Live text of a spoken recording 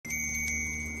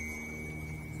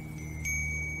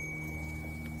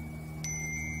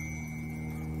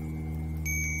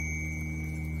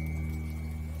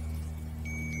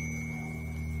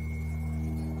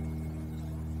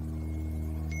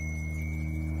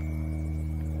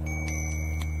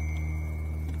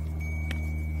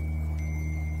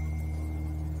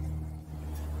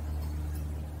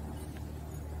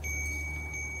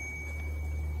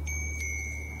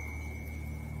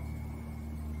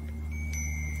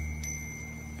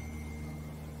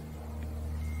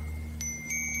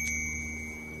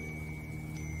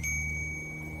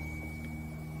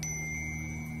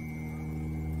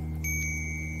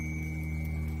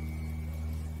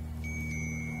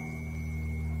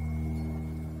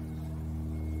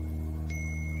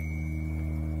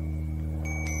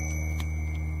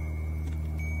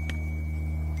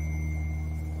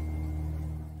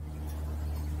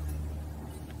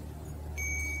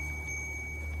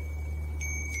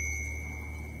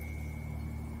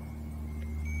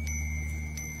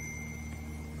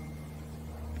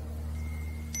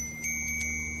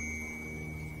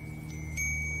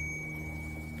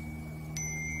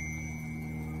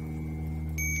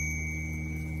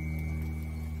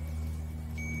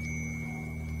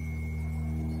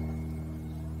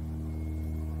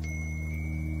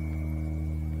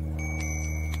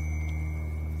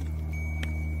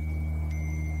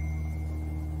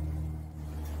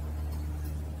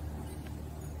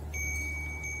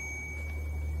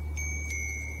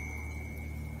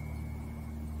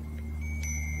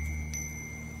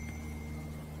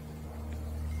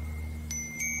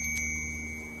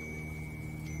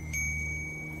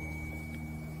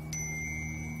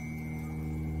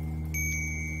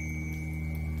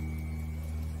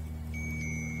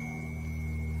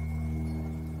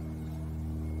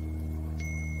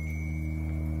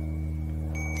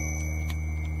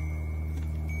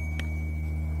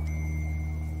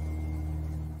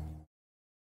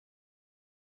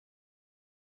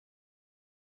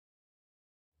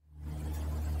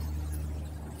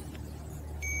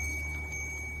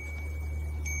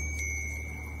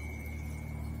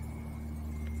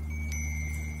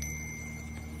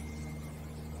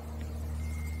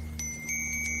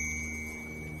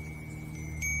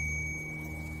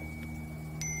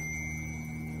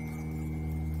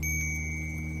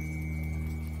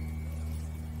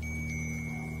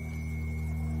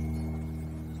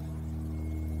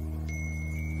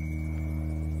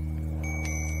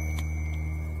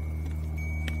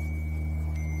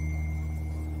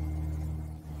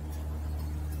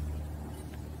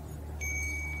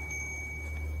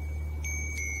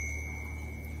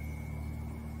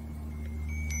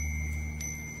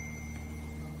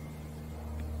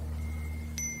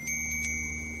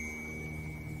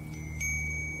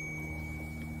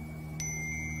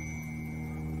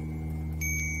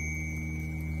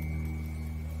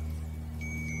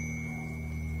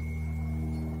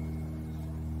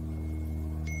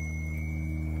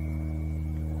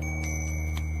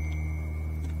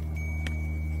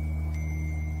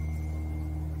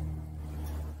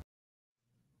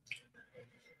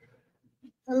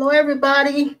Hello,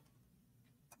 everybody.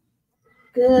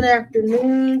 Good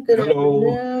afternoon. Good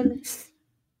Hello. afternoon.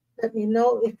 Let me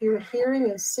know if you're hearing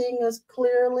and seeing us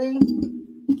clearly.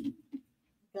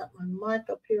 Got my mic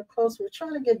up here close. We're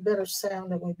trying to get better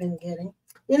sound than we've been getting.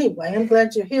 Anyway, I'm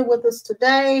glad you're here with us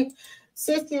today.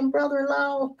 Sissy and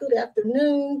brother-in-law, good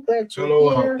afternoon. Glad you're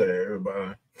Hello here. out there,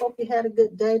 everybody. Hope you had a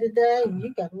good day today.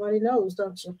 You got a runny nose,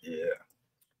 don't you?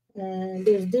 Yeah. And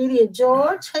there's Dee Dee and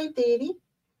George. Hey, Dee Dee.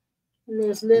 And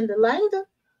there's Linda Langdon.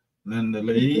 Linda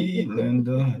Lee,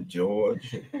 Linda,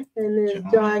 George. And there's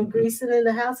John Greason in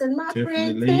the house. And my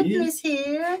friend Tiffany's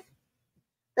here.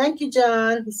 Thank you,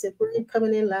 John. He said, we're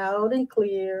coming in loud and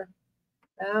clear.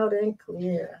 Loud and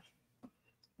clear.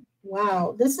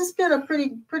 Wow. This has been a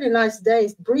pretty nice day.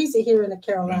 It's breezy here in the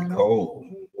Carolinas. Cold.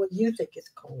 What you think is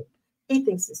cold. He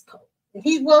thinks it's cold. And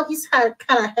he's kind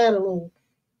of had a little.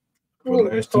 For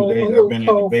the last 2 days, I've been in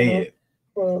the bed.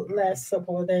 For the last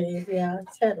couple of days. Yeah,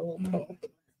 it's had a little cold.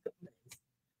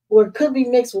 Or it could be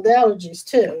mixed with allergies,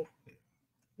 too.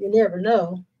 You never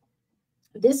know.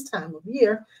 This time of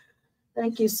year.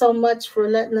 Thank you so much for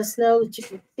letting us know that you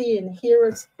can see and hear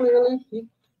us clearly. Do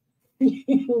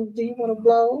you want to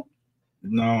blow?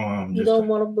 No, you don't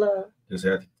want to blow. Just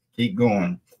have to keep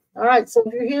going. All right, so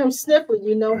if you hear him sniffling,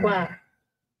 you know why.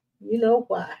 You know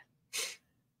why.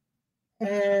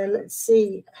 And let's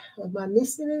see, am I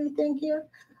missing anything here?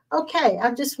 Okay, I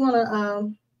just want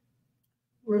to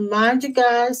remind you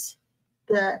guys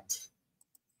that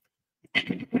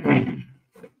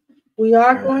we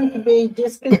are going to be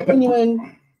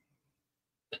discontinuing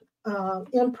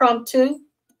Impromptu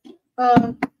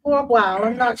for a while.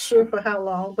 I'm not sure for how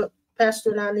long, but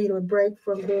Pastor and I need a break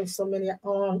from doing so many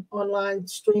online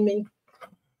streaming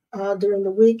during the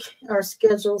week. Our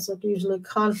schedules are usually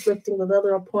conflicting with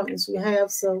other appointments we have,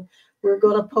 so we're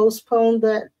going to postpone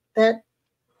that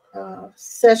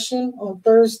session on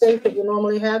Thursday that we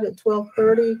normally have at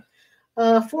 12:30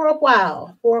 for a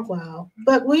while.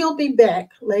 But we'll be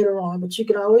back later on. But you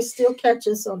can always still catch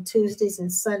us on Tuesdays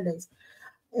and Sundays.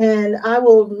 And I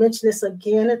will mention this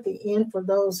again at the end for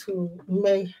those who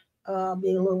may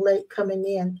be a little late coming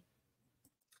in.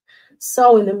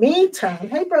 So in the meantime,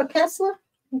 hey, Bro Kessler,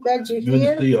 I'm glad you're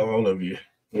here. Good to see all of you.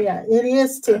 Yeah, it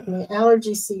is, Tiffany.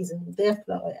 Allergy season,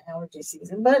 definitely allergy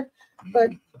season. But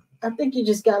I think you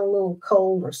just got a little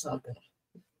cold or something.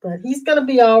 But he's going to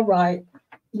be all right.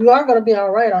 You are going to be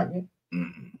all right, aren't you?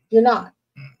 Mm-hmm. You're not.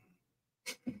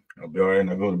 I'll be all right when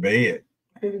I go to bed.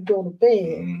 When you go to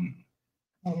bed. Mm-hmm.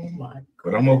 Oh, my God.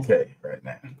 But I'm okay right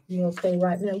now. You're okay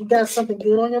right now. You got something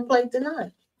good on your plate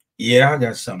tonight? Yeah, I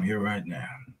got something here right now.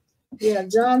 Yeah,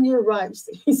 John, you're right.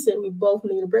 He said we both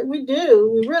need a break. We do.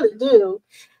 We really do.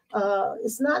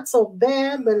 It's not so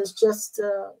bad, but it's just,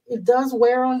 it does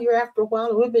wear on you after a while.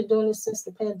 And we've been doing this since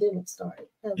the pandemic started.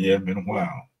 Yeah, it's been a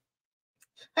while.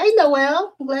 Hey,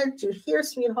 Noelle. I'm glad you're here,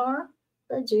 sweetheart.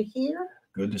 Glad you're here.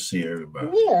 Good to see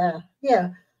everybody. Yeah.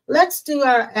 Let's do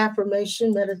our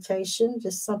affirmation meditation,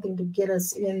 just something to get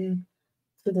us into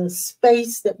the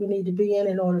space that we need to be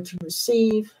in order to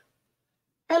receive.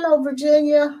 Hello,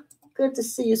 Virginia. Good to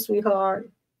see you, sweetheart.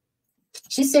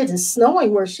 She said it's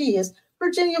snowing where she is.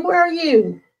 Virginia, where are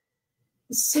you?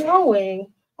 It's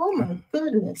snowing. Oh, my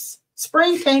goodness.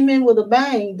 Spring came in with a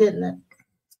bang, didn't it?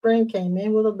 Spring came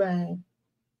in with a bang.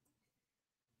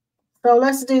 So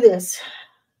let's do this.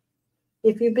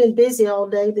 If you've been busy all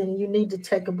day, then you need to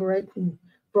take a break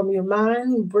from your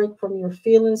mind, break from your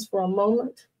feelings for a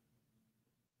moment.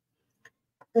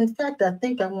 In fact, I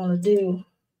think I want to do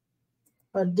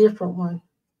a different one.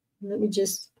 Let me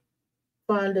just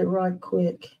find it right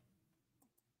quick.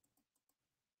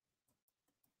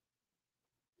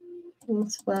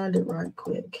 Let's find it right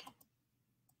quick.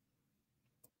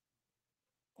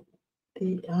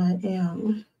 The I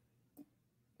am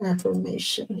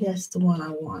affirmation. That's the one I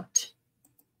want.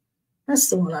 That's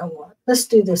the one I want. Let's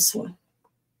do this one.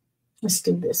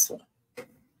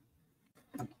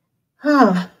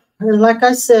 And like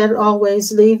I said,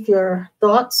 always leave your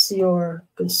thoughts, your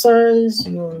concerns,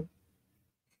 your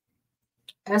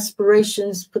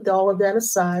aspirations, put all of that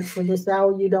aside. For this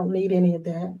hour, you don't need any of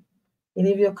that.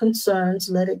 Any of your concerns,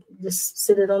 let it just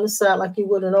sit it on the side like you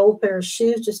would an old pair of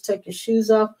shoes. Just take your shoes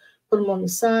off, put them on the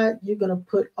side. You're going to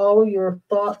put all your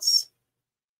thoughts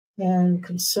and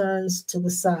concerns to the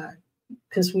side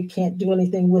because we can't do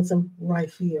anything with them right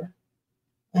here.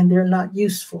 And they're not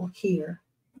useful here.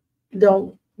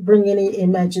 Don't bring any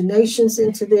imaginations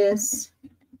into this.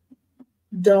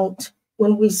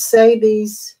 When we say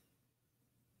these,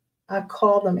 I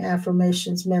call them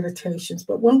affirmations, meditations.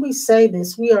 But when we say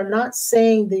this, we are not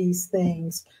saying these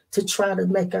things to try to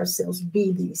make ourselves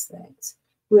be these things.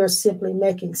 We are simply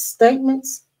making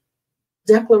statements,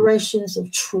 declarations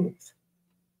of truth.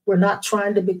 We're not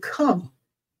trying to become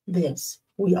this.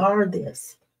 We are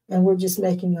this. And we're just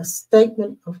making a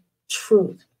statement of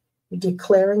truth. We're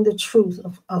declaring the truth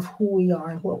of who we are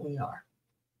and what we are.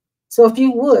 So if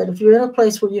you would, if you're in a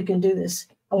place where you can do this,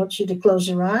 I want you to close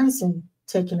your eyes and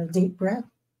take in a deep breath.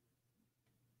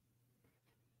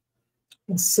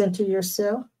 And center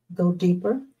yourself, go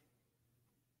deeper,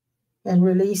 and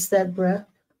release that breath.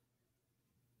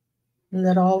 And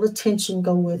let all the tension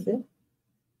go with it.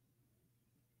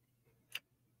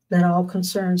 Let all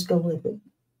concerns go with it.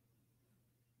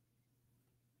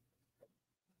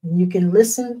 And you can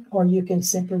listen or you can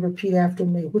simply repeat after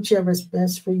me, whichever is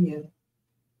best for you.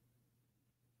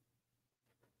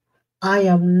 I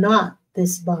am not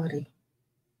this body.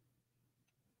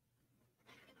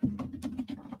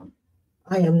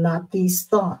 I am not these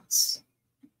thoughts.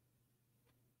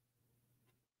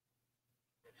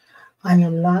 I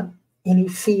am not any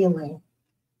feeling.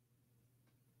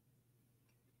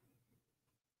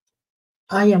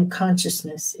 I am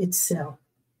consciousness itself.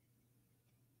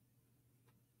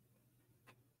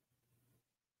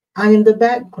 I am the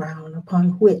background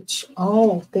upon which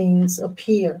all things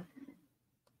appear.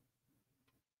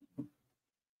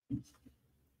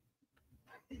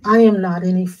 I am not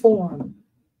any form,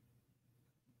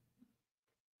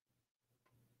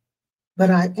 but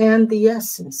I am the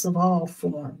essence of all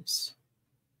forms.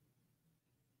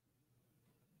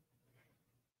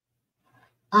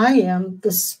 I am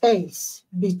the space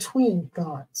between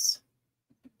thoughts.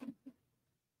 I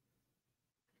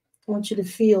want you to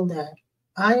feel that.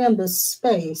 I am the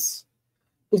space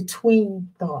between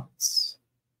thoughts.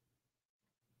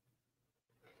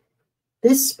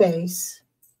 This space,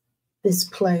 this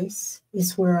place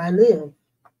is where I live.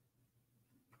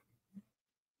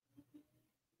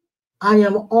 I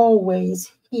am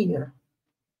always here.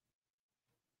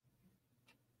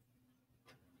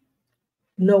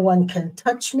 No one can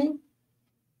touch me.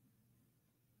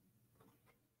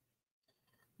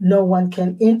 No one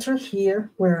can enter here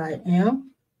where I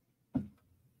am.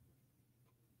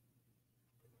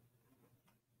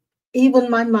 Even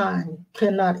my mind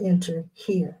cannot enter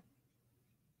here.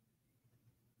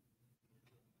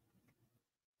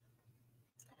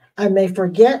 I may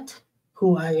forget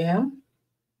who I am.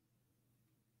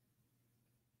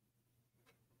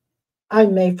 I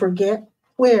may forget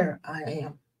where I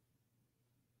am.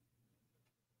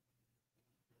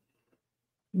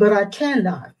 But I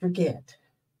cannot forget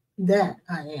that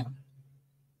I am.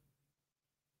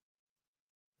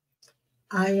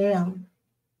 I am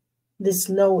this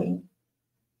knowing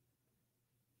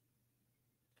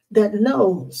that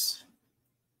knows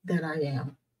that I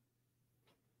am.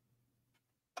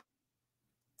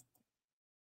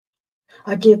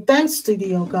 I give thanks to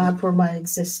thee, O God, for my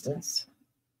existence.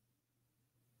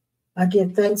 I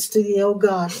give thanks to thee, O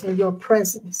God, for your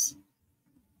presence.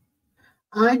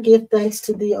 I give thanks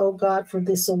to thee, O God, for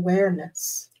this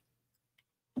awareness,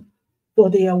 for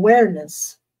the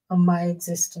awareness of my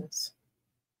existence.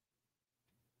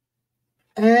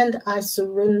 And I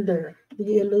surrender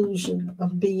the illusion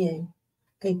of being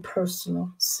a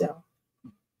personal self.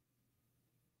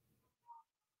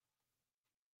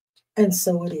 And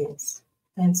so it is.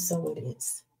 And so it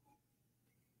is.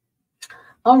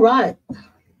 All right.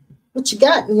 What you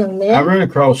got, young man? I ran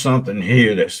across something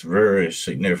here that's very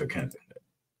significant.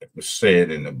 It was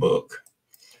said in the book,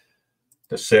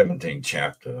 the 17th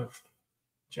chapter of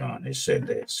John. It said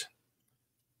this.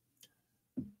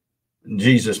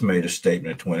 Jesus made a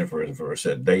statement, 21st verse,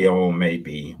 that they all may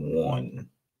be one,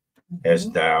 as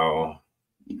thou,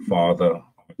 Father,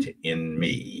 art in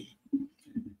me,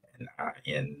 and I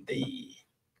in thee,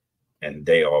 and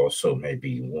they also may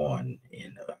be one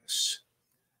in us,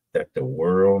 that the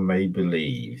world may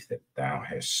believe that thou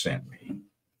hast sent me.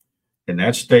 In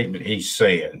that statement, he's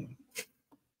saying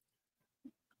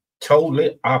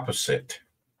totally opposite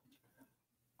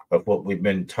of what we've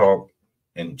been taught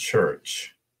in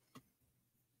church.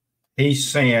 He's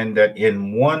saying that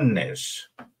in oneness,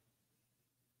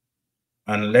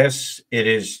 unless it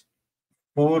is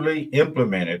fully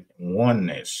implemented,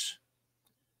 oneness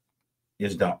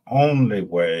is the only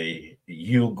way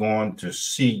you're going to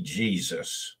see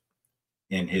Jesus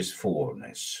in his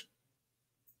fullness.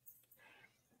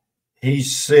 He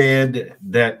said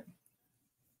that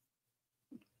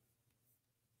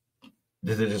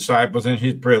the disciples in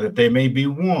his prayer, that they may be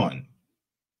one,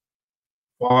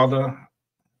 Father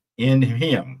in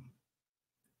him,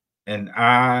 and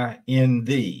I in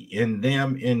thee, in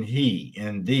them in he,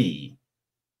 in thee,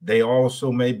 they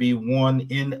also may be one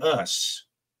in us.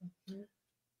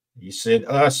 He said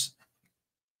us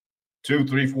 2,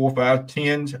 3, 4, 5,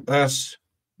 10 us,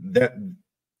 that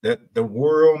the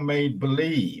world may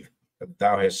believe that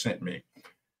thou hast sent me.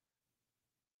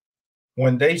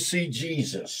 When they see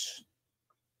Jesus,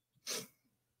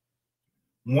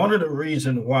 one of the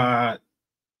reasons why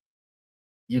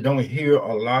you don't hear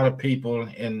a lot of people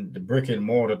in the brick and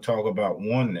mortar talk about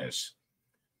oneness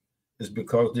is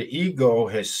because the ego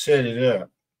has set it up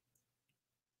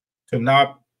to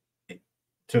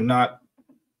not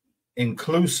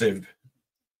inclusive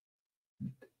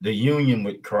the union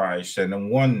with Christ and the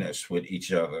oneness with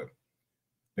each other,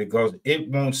 because it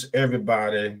wants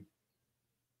everybody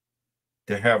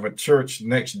to have a church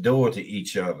next door to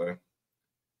each other,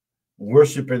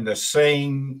 worshiping the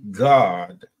same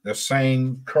God, the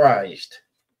same Christ,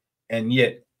 and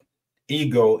yet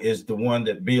ego is the one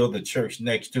that builds the church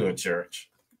next to a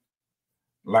church.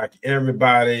 Like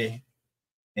everybody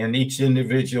in each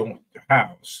individual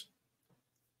house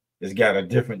has got a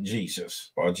different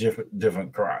Jesus or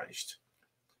different Christ.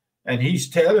 And he's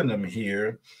telling them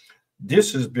here,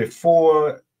 this is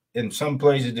before, in some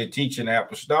places they teach in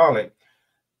apostolic,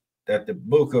 that the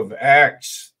book of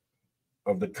Acts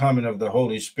of the coming of the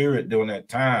Holy Spirit during that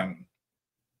time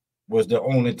was the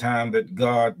only time that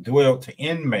God dwelt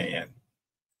in man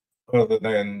other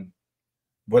than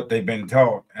what they've been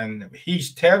taught. And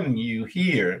he's telling you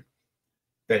here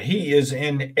that he is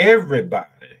in everybody,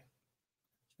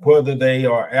 whether they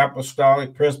are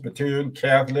apostolic, Presbyterian,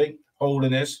 Catholic,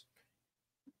 holiness,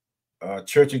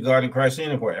 Church of God in Christ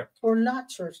anywhere. Or not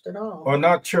church at all. Or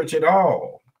not church at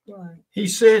all. Right. He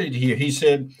said it here. He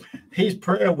said his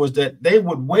prayer was that they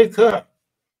would wake up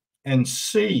and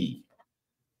see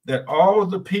that all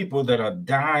the people that are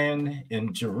dying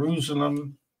in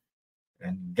Jerusalem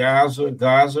and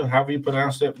Gaza, however you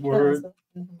pronounce that word,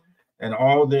 and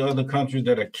all the other countries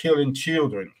that are killing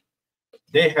children,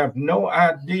 they have no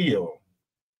idea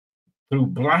through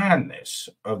blindness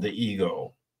of the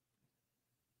ego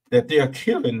that they are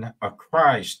killing a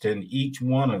Christ in each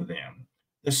one of them.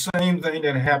 The same thing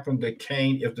that happened to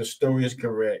Cain, if the story is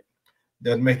correct,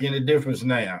 doesn't make any difference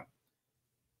now.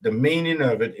 The meaning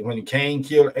of it, when Cain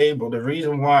killed Abel, the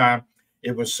reason why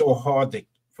it was so hard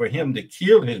for him to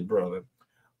kill his brother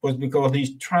was because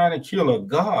he's trying to kill a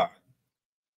God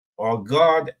or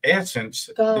God essence.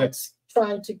 God's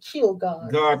trying to kill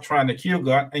God. God trying to kill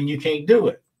God, and you can't do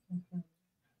it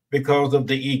because of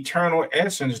the eternal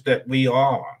essence that we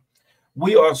are.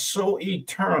 We are so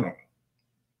eternal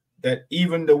that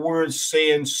even the word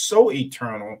saying so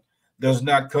eternal does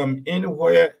not come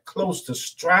anywhere close to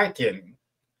striking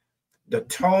the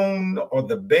tone or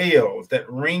the bell that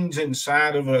rings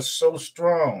inside of us so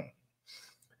strong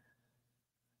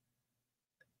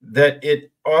that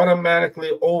it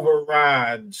automatically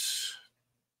overrides.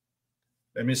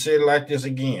 Let me say it like this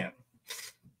again.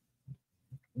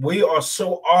 We are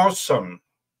so awesome,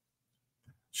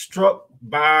 struck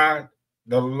by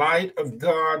the light of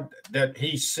God, that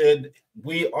he said,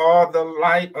 we are the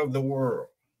light of the world.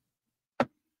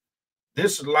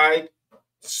 This light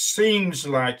seems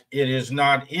like it is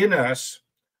not in us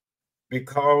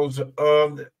because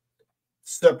of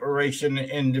separation and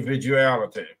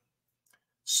individuality.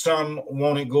 Some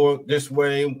want to go this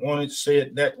way, want to say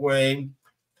it that way.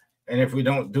 And if we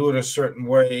don't do it a certain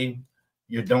way,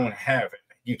 you don't have it.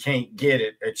 You can't get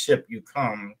it except you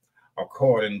come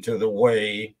according to the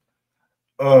way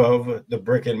of the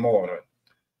brick and mortar.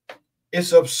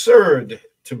 It's absurd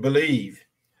to believe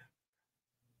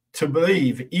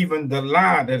even the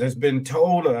lie that has been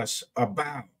told us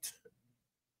about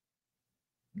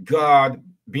God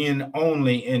being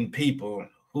only in people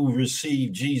who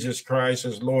receive Jesus Christ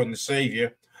as Lord and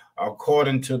Savior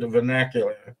according to the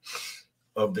vernacular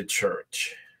of the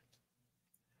church.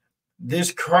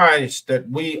 This Christ that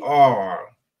we are,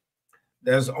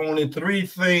 there's only three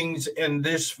things in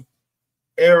this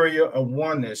area of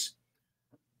oneness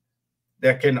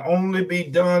that can only be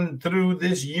done through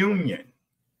this union.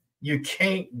 You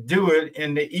can't do it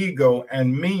in the ego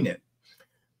and mean it.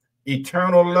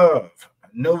 Eternal love,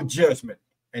 no judgment,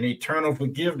 and eternal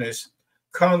forgiveness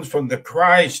comes from the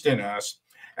Christ in us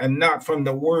and not from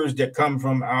the words that come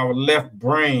from our left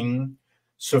brain,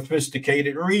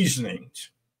 sophisticated reasonings.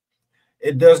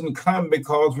 It doesn't come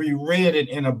because we read it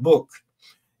in a book.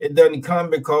 It doesn't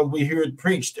come because we hear it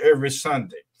preached every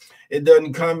Sunday. It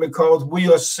doesn't come because we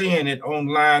are seeing it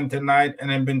online tonight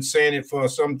and have been saying it for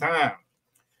some time.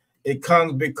 It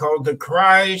comes because the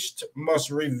Christ must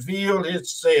reveal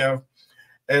itself,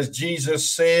 as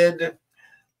Jesus said,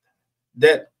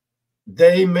 that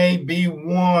they may be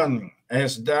one,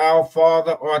 as thou,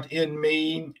 Father, art in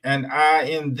me, and I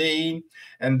in thee,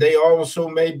 and they also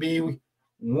may be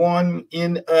one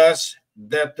in us,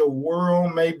 that the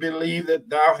world may believe that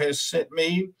thou hast sent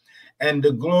me, and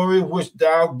the glory which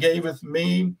thou gavest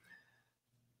me,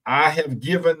 I have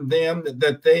given them,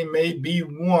 that they may be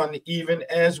one, even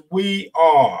as we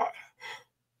are.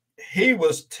 He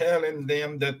was telling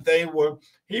them that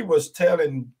he was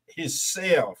telling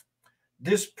himself,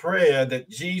 this prayer that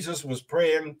Jesus was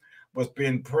praying was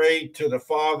being prayed to the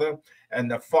Father,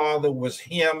 and the Father was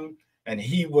him, and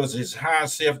he was his high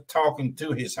self talking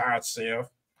to his high self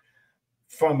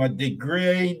from a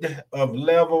degrade of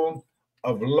level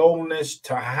of lowness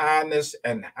to highness,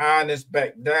 and highness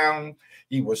back down.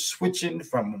 He was switching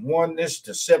from oneness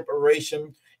to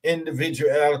separation,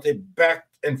 individuality, back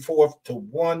and forth to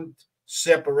one,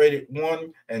 separated,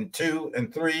 1 and 2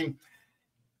 and 3,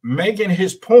 making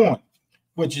his point,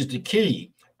 which is the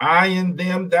key. I in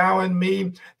them, thou in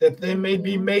me, that they may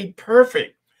be made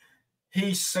perfect.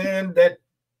 He's saying that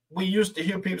we used to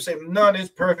hear people say, none is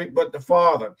perfect but the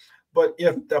Father. But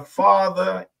if the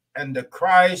Father and the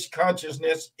Christ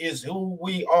consciousness is who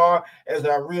we are as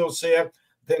our real self,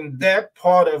 then that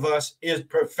part of us is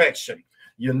perfection.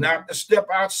 You're not to step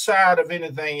outside of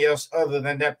anything else other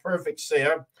than that perfect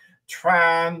self,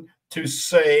 trying to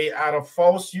say out of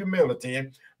false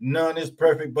humility, none is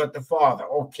perfect but the Father.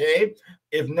 Okay,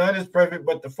 if none is perfect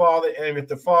but the Father, and if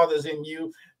the Father is in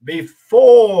you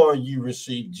before you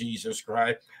receive Jesus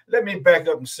Christ, let me back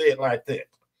up and say it like that.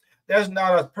 There's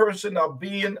not a person, a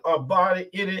being, a body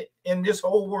in this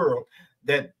whole world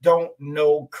that don't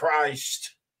know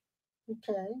Christ.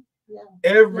 Okay. Yeah.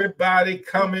 Everybody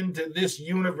coming to this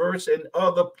universe and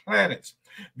other planets.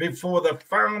 Before the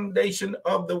foundation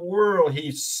of the world, he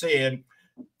said,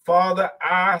 Father,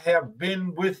 I have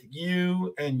been with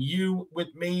you and you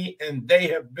with me, and they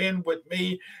have been with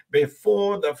me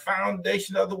before the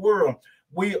foundation of the world.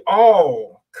 We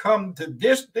all come to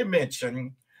this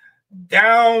dimension,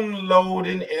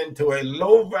 downloading into a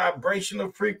low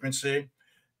vibrational frequency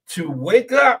to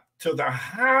wake up to the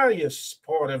highest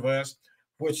part of us,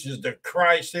 which is the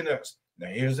Christ in us. Now,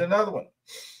 here's another one.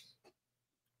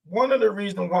 One of the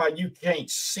reasons why you can't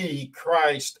see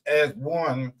Christ as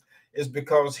one is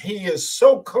because he is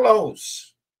so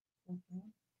close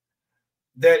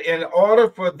that in order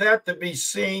for that to be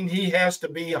seen, he has to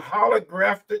be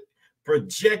holographed,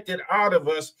 projected out of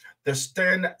us to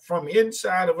stand from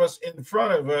inside of us, in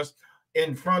front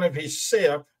of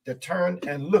himself, to turn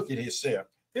and look at himself.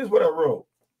 Here's what I wrote.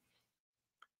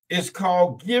 It's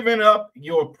called giving up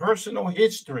your personal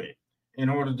history in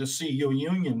order to see your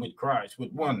union with Christ,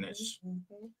 with oneness.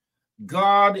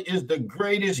 God is the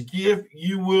greatest gift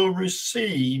you will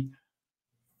receive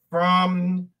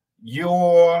from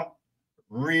your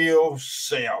real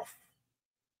self.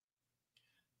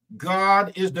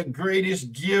 God is the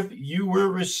greatest gift you will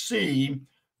receive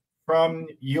from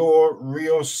your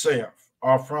real self,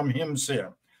 or from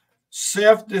himself.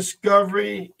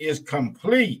 Self-discovery is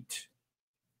complete.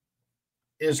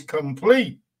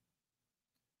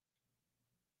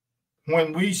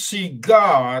 When we see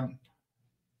God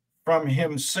from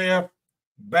himself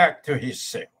back to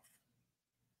himself.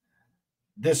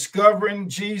 Discovering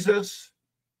Jesus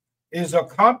is a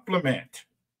compliment.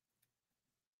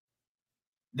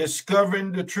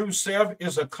 Discovering the true self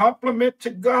is a compliment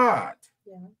to God.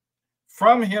 Yeah.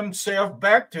 From himself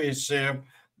back to himself,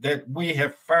 that we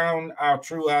have found our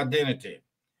true identity.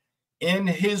 In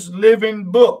his living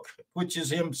book, which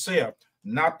is himself,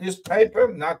 not this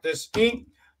paper, not this ink,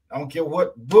 I don't care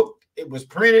what book it was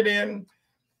printed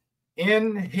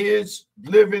in his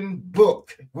living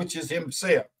book, which is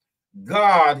himself,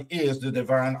 God is the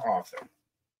divine author.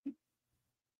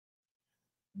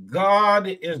 God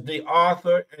is the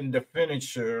author and the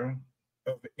finisher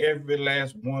of every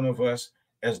last one of us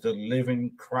as the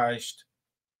living Christ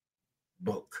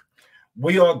book.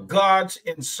 We are God's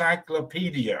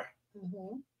encyclopedia.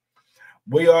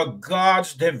 We are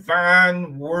God's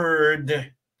divine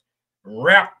word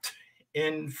wrapped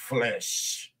in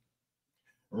flesh,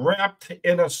 wrapped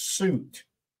in a suit.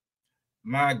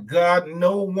 My God,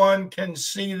 no one can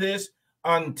see this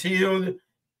until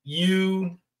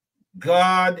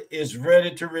God is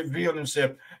ready to reveal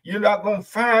himself. You're not going to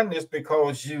find this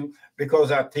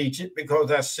because I teach it,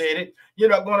 because I said it. You're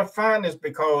not going to find this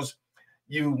because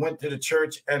you went to the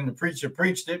church and the preacher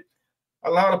preached it. A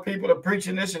lot of people are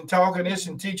preaching this and talking this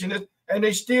and teaching this, and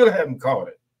they still haven't caught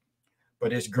it.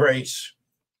 But it's grace,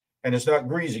 and it's not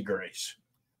greasy grace.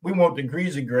 We want the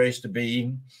greasy grace to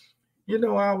be,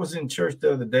 I was in church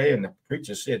the other day and the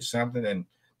preacher said something and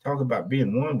talked about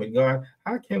being one with God.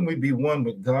 How can we be one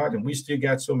with God and we still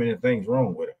got so many things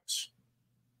wrong with us?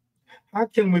 How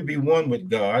can we be one with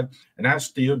God and I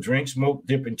still drink, smoke,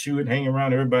 dip, and chew and hang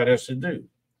around everybody else to do?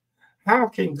 How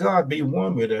can God be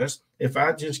one with us if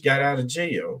I just got out of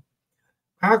jail?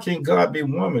 How can God be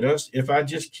one with us if I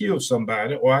just killed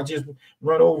somebody or I just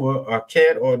run over a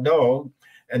cat or a dog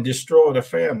and destroyed a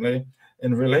family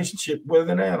in relationship with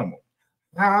an animal?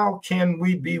 How can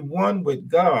we be one with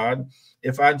God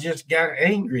if I just got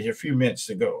angry a few minutes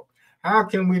ago? How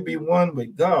can we be one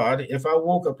with God if I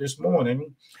woke up this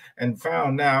morning and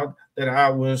found out that I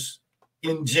was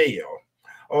in jail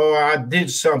or I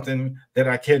did something that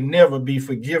I can never be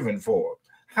forgiven for?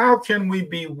 How can we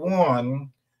be one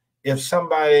if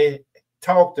somebody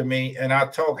talk to me and I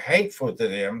talk hateful to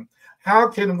them? How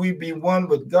can we be one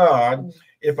with God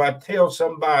if I tell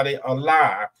somebody a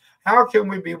lie? How can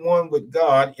we be one with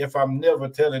God if I'm never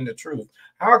telling the truth?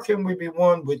 How can we be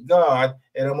one with God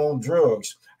and I'm on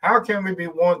drugs? How can we be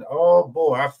one? Oh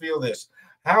boy, I feel this.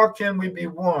 How can we be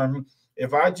one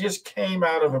if I just came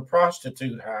out of a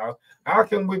prostitute house? How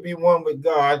can we be one with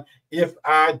God if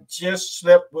I just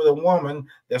slept with a woman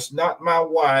that's not my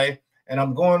wife and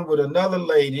I'm going with another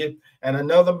lady and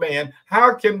another man?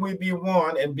 How can we be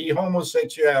one and be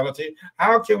homosexuality?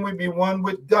 How can we be one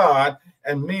with God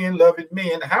and men loving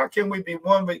men? How can we be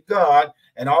one with God?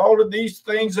 And all of these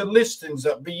things are listings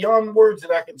up beyond words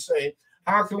that I can say.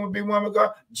 How can we be one with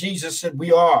God? Jesus said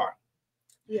we are.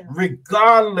 Yeah.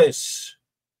 Regardless.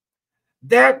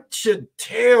 That should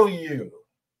tell you.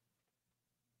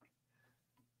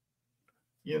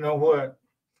 You know what?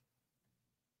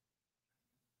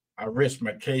 I rest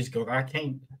my case because I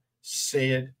can't say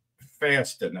it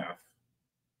fast enough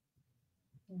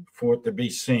for it to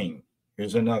be seen.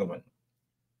 Here's another one.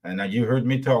 And now you heard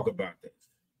me talk about this.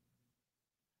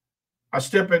 I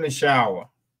step in the shower.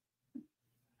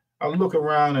 I look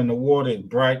around and the water is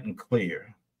bright and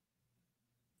clear.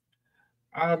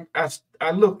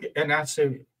 I look and I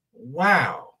say,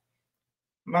 wow,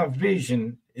 my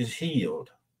vision is healed.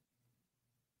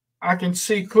 I can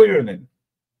see clearly.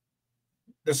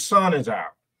 The sun is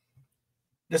out.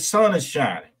 The sun is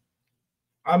shining.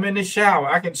 I'm in the shower.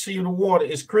 I can see the water.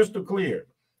 It's crystal clear.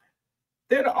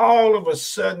 Then all of a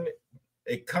sudden,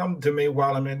 it comes to me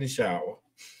while I'm in the shower.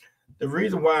 The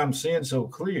reason why I'm seeing so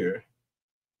clear,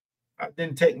 I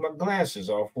didn't take my glasses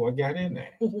off before I got in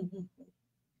there.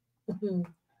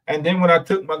 And then when I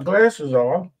took my glasses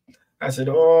off, I said,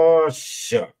 oh,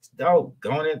 shucks,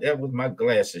 doggone it, that was my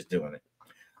glasses doing it.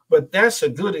 But that's a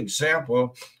good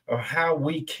example of how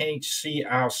we can't see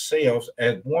ourselves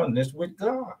as oneness with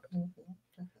God.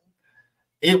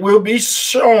 It will be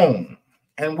shown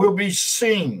and will be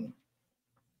seen.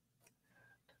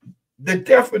 The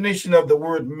definition of the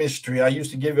word mystery, I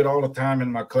used to give it all the time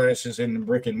in my classes in the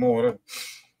brick and mortar.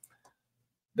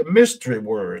 The mystery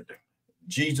word,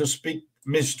 Jesus speaks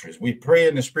mysteries. We pray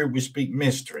in the spirit, we speak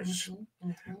mysteries.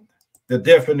 The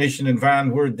definition in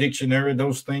Vine Word Dictionary,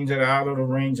 those things that are out of the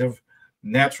range of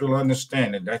natural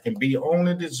understanding, that can be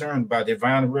only discerned by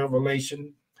divine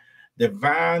revelation,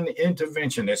 divine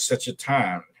intervention at such a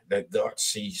time that God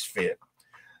sees fit.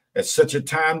 At such a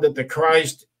time that the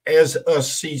Christ as us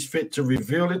sees fit to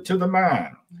reveal it to the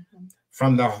mind.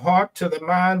 From the heart to the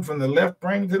mind, from the left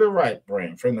brain to the right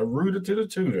brain, from the rooter to the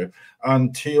tutor,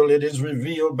 until it is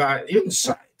revealed by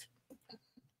insight.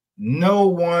 No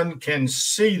one can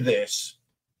see this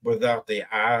without the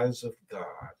eyes of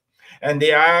God. And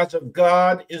the eyes of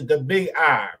God is the big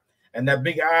eye. And that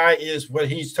big eye is what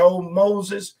he's told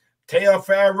Moses, tell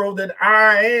Pharaoh that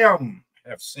I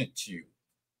have sent you.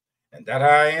 And that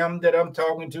I am that I'm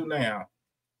talking to now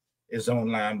is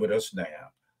online with us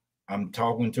now. I'm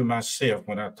talking to myself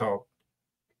when I talk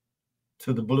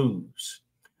to the Blues,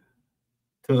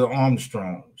 to the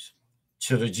Armstrongs,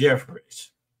 to the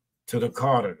Jeffreys, to the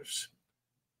Carters,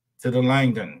 to the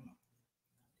Langdon,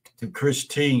 to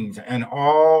Christines, and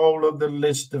all of the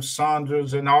list of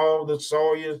Sandras and all the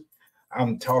Sawyers.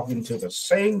 I'm talking to the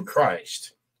same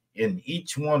Christ in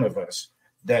each one of us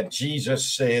that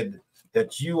Jesus said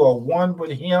that you are one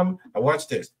with him. Now watch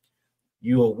this.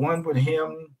 You are one with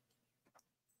him.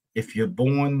 If you're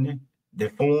born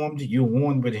deformed, you're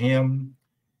one with him.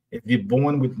 If you're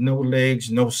born with no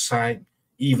legs, no sight,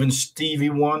 even Stevie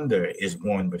Wonder is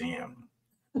one with him.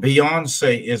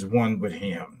 Beyonce is one with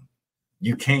him.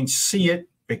 You can't see it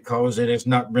because it has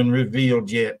not been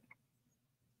revealed yet.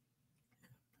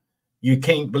 You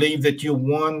can't believe that you're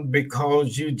one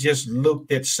because you just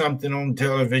looked at something on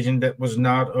television that was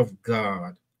not of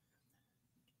God.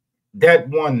 That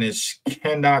oneness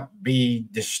cannot be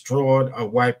destroyed or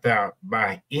wiped out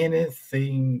by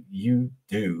anything you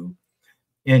do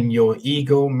in your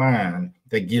ego mind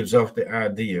that gives off the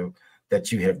idea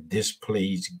that you have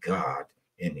displeased God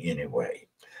in any way.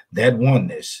 That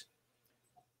oneness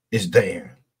is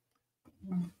there.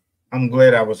 I'm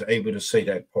glad I was able to say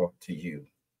that part to you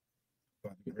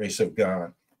by the grace of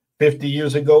God. 50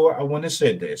 years ago, I wouldn't have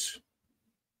said this.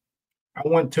 I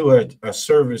went to a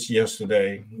service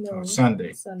yesterday,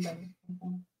 Sunday.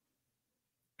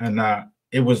 And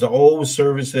it was the old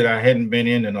service that I hadn't been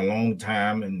in a long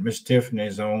time. And Miss Tiffany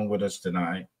is on with us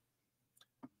tonight.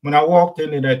 When I walked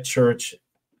into that church,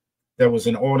 there was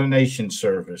an ordination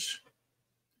service.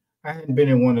 I hadn't been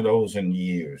in one of those in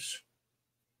years.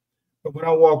 But when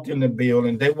I walked in the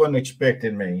building, they wasn't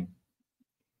expecting me.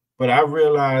 But I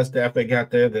realized after I got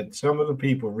there that some of the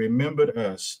people remembered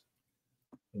us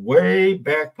way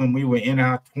back when we were in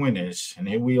our 20s, and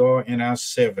here we are in our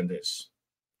 70s.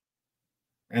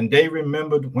 And they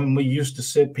remembered when we used to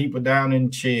sit people down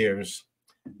in chairs,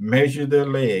 measure their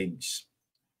legs,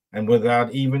 and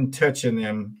without even touching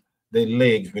them, their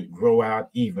legs would grow out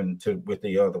even with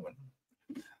the other one.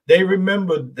 They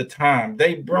remembered the time.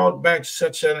 They brought back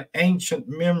such an ancient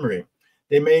memory.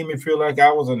 They made me feel like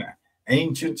I was an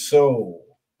ancient soul.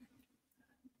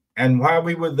 And while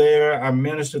we were there, I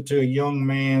ministered to a young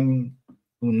man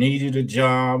who needed a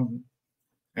job.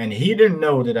 And he didn't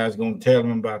know that I was going to tell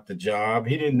him about the job.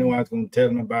 He didn't know I was going to tell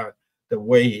him about the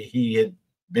way he had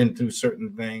been through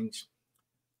certain things.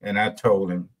 And I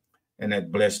told him, and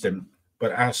that blessed him.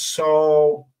 But I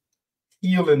saw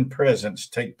healing presence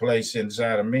take place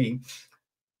inside of me.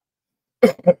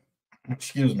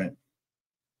 Excuse me.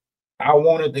 I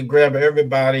wanted to grab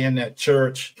everybody in that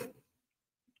church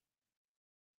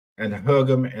and hug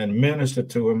them and minister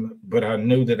to them, but I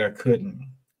knew that I couldn't.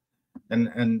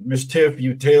 And Miss Tiff,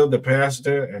 you tell the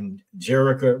pastor and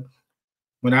Jericho,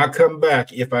 when I come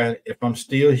back, if I'm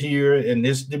still here in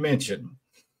this dimension,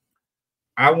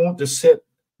 I want to sit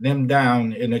them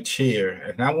down in a chair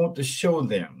and I want to show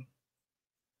them.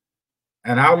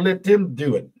 And I'll let them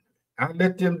do it. I'll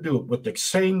let them do it with the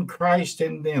same Christ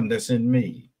in them that's in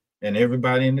me and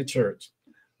everybody in the church.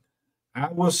 I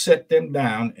will set them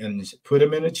down and put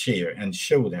them in a chair and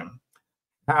show them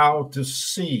how to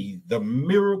see the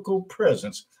miracle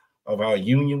presence of our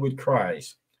union with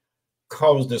Christ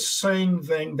cause the same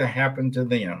thing to happen to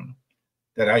them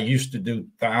that I used to do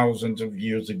thousands of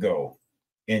years ago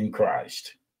in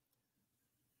Christ.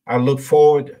 I look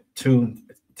forward to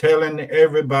telling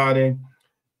everybody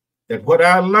that what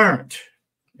I learned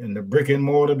in the brick and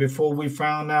mortar before we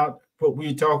found out what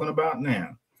we're talking about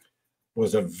now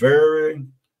was a very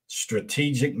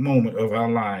strategic moment of our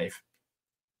life.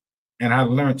 And I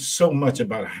learned so much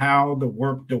about how to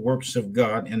work the works of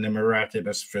God in the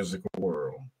miraculous physical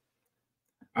world.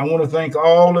 I want to thank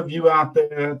all of you out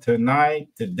there tonight,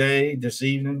 today, this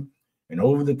evening, and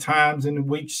over the times and the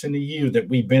weeks and the years that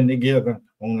we've been together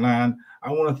online.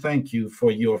 I want to thank you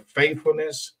for your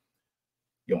faithfulness,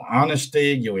 your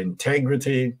honesty, your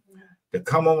integrity, to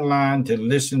come online to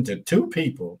listen to two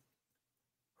people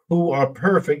who are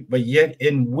perfect, but yet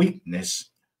in weakness,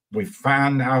 we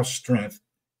find our strength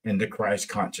in the Christ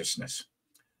consciousness.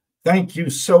 Thank you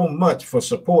so much for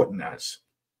supporting us.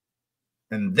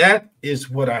 And that is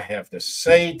what I have to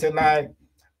say tonight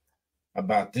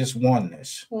about this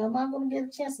oneness. Well, am I going to get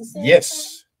a chance to say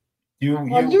yes.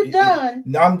 Are you done?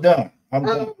 No, I'm done. I'm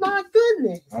done. Oh, my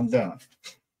goodness. I'm done.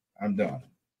 I'm done.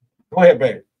 Go ahead,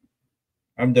 baby.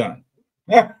 I'm done.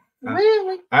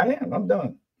 Really? I am. I'm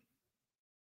done.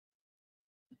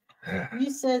 You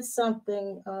said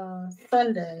something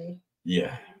Sunday.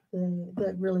 Yeah.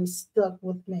 That really stuck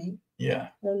with me. Yeah.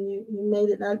 And you made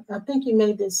it, I think you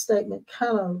made this statement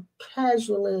kind of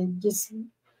casually, just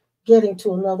getting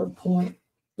to another point.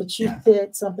 But you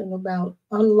said something about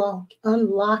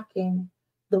unlocking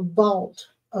the vault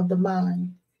of the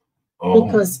mind. Oh.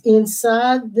 Because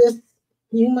inside this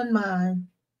human mind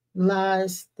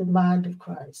lies the mind of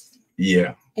Christ.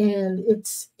 Yeah. And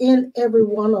it's in every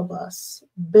one of us,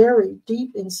 buried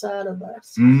deep inside of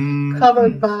us,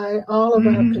 covered by all of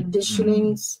our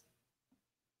conditionings,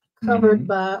 covered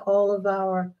by all of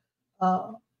our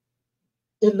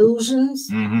illusions,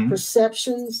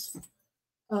 perceptions.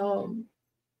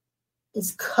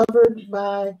 It's covered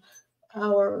by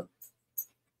our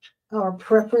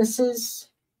preferences,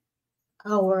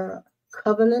 our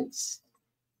covenants.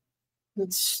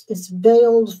 It's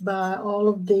veiled by all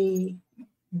of the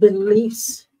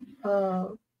beliefs,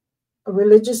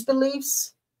 religious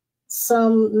beliefs,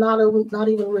 some not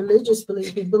even religious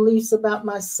beliefs about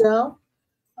myself,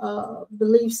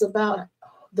 beliefs about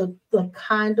the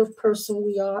kind of person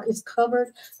we are. Is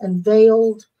covered and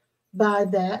veiled by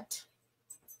that.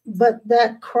 But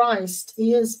that Christ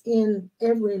is in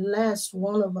every last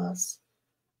one of us.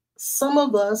 Some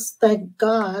of us, thank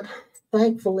God,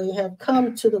 thankfully, have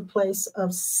come to the place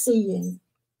of seeing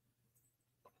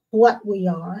what we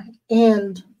are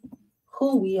and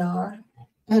who we are,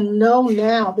 and know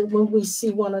now that when we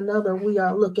see one another, we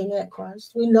are looking at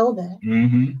Christ. We know that.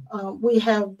 We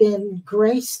have been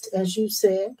graced, as you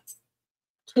said,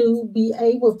 to be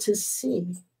able to see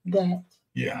that.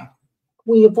 Yeah.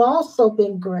 We have also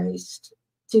been graced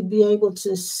to be able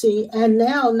to see, and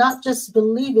now not just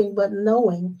believing, but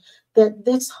knowing that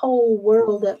this whole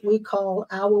world that we call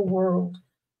our world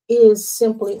is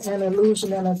simply an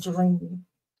illusion and a dream.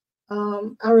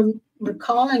 I'm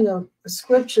recalling a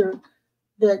scripture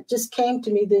that just came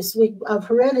to me this week. I've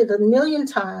read it a million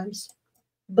times,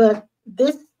 but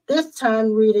this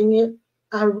time reading it,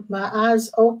 my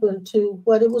eyes opened to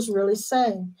what it was really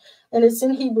saying. And it's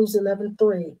in Hebrews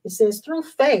 11:3. It says, through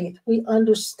faith, we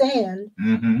understand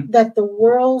that the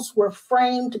worlds were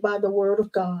framed by the word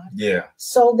of God. Yeah.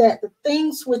 So that the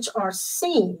things which are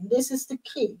seen, this is the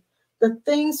key, the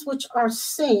things which are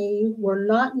seen were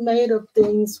not made of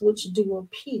things which do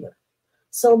appear.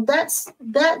 So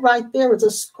that right there is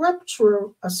a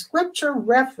scripture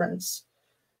reference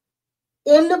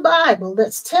in the Bible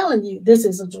that's telling you this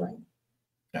is a dream.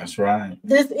 That's right.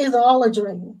 This is all a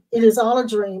dream. It is all a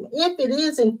dream. If it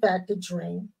is in fact a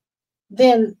dream,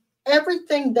 then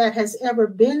everything that has ever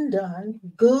been done,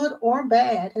 good or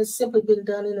bad, has simply been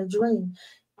done in a dream.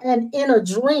 And in a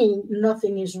dream,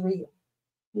 nothing is real.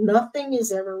 Nothing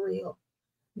is ever real.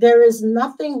 There is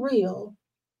nothing real.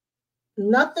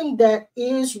 Nothing that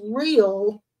is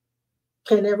real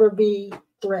can ever be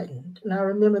threatened. And I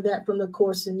remember that from the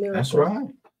Course in Miracles. That's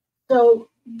right. So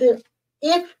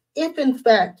if in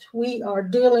fact we are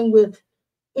dealing with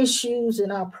issues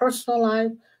in our personal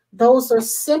life, those are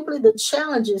simply the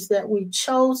challenges that we've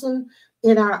chosen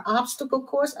in our obstacle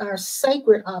course, our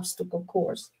sacred obstacle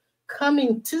course,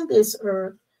 coming to this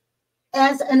earth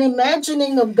as an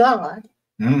imagining of God,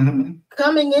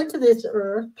 coming into this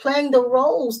earth, playing the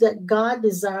roles that God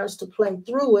desires to play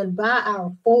through and by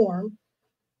our form.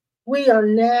 We are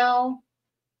now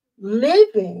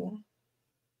living,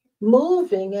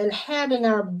 moving, and having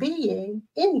our being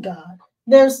in God.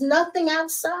 There's nothing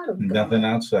outside of God. Nothing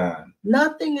outside.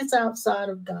 Nothing is outside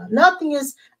of God. Nothing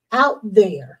is out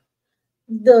there.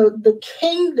 The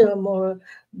kingdom or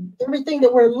everything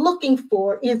that we're looking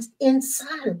for is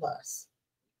inside of us.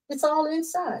 It's all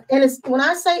inside. And it's when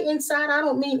I say inside, I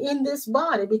don't mean in this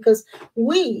body, because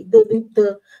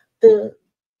the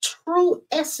true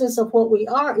essence of what we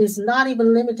are is not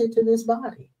even limited to this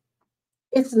body.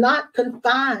 It's not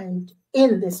confined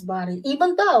in this body,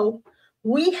 even though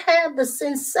we have the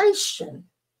sensation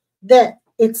that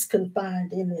it's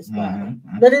confined in this body,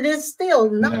 but it is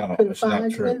still not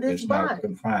confined in this body. It's not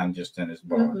confined just in this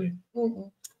body.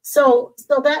 So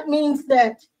that means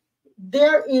that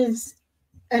there is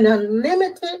an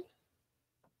unlimited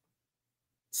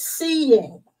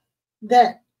seeing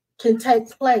that can take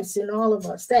place in all of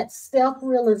us. That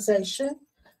self-realization,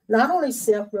 not only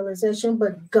self-realization,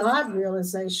 but God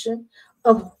realization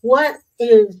of what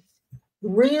is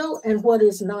real and what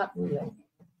is not real.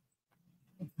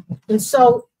 And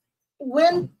so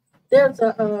when there's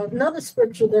another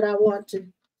scripture that I want to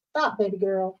stop, baby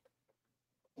girl.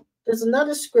 There's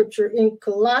another scripture in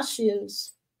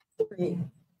Colossians 3.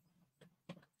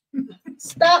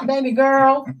 Stop, baby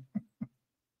girl.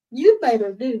 You made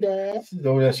her do that. She's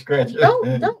over there scratching. Don't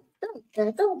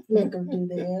make her do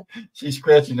that. She's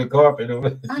scratching the carpet over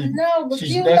there. I know, but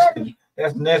she's nesting.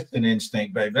 That's nesting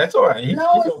instinct, baby. That's all right.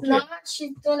 No, it's okay. Not.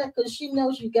 She's doing it because she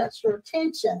knows you got your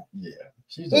attention. Yeah.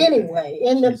 Anyway,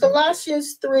 in the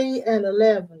Colossians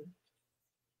 3:11,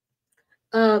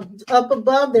 up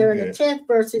above there in the 10th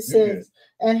verse, it says,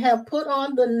 and have put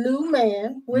on the new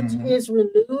man, which is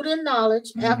renewed in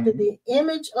knowledge after the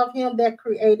image of him that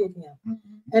created him.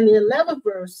 And the 11th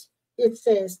verse, it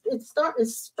says, it's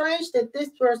strange that this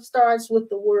verse starts with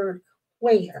the word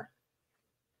where.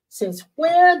 It says,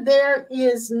 where there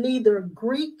is neither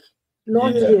Greek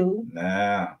nor Jew,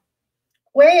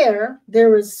 where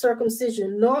there is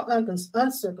circumcision nor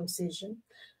uncircumcision,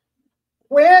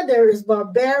 where there is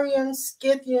barbarian,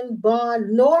 Scythian,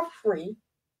 bond, nor free,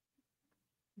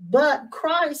 but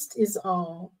Christ is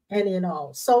all and in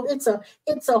all. So it's a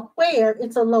where,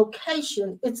 it's a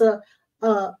location, it's a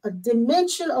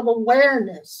dimension of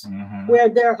awareness where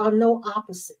there are no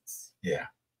opposites. Yeah.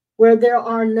 Where there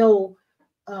are no,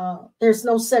 there's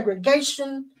no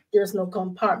segregation, there's no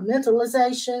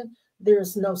compartmentalization,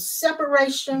 there's no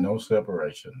separation. No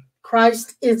separation.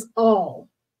 Christ is all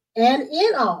and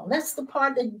in all. That's the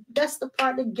part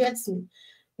that gets me.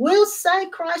 We'll say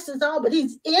Christ is all, but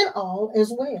he's in all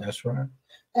as well. That's right.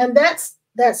 And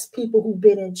that's people who've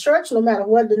been in church, no matter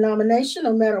what denomination,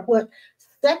 no matter what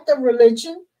sect of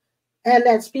religion, and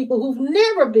that's people who've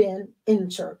never been in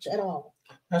church at all.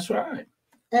 That's right.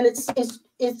 And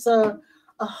it's a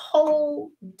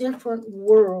whole different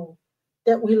world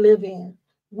that we live in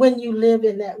when you live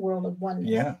in that world of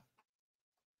oneness. Yeah.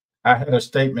 I had a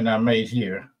statement I made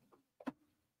here.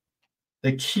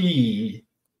 The key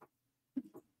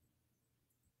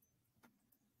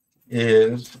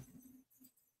is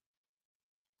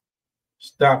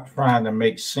stop trying to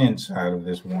make sense out of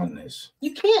this oneness.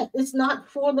 You can't. It's not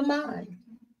for the mind.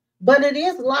 But it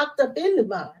is locked up in the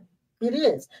mind. It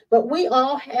is. But we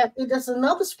all have it. There's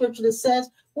another scripture that says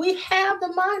we have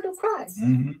the mind of Christ.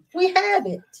 Mm-hmm. We have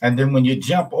it. And then when you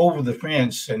jump over the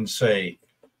fence and say,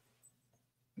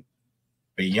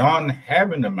 beyond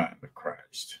having the mind of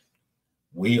Christ,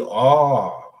 we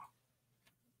are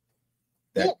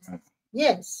that.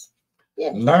 Yes.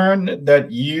 Yes. Learn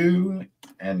that you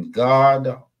and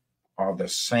God are the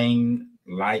same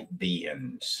light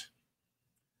beings.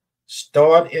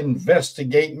 Start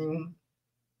investigating.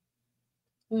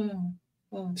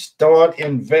 Start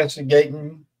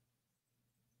investigating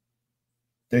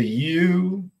the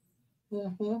you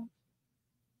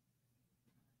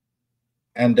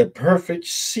and the perfect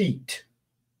seat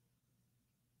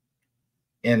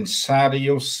inside of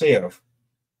yourself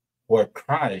where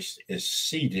Christ is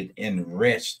seated in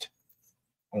rest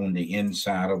on the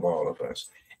inside of all of us.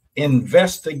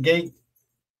 Investigate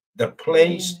the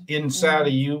place inside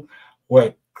of you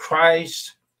where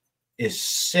Christ is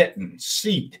seated.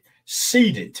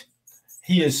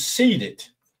 He is seated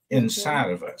inside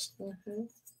of us.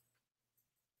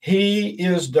 He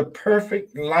is the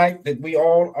perfect light that we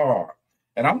all are.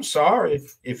 And I'm sorry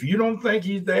if you don't think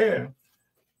he's there.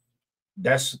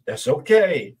 That's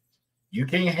okay. You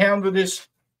can't handle this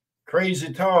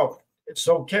crazy talk. It's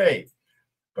okay.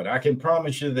 But I can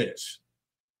promise you this.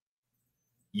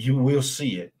 You will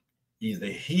see it either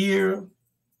here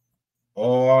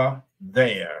or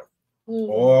there.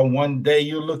 Or one day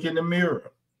you look in the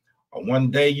mirror. Or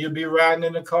one day you'll be riding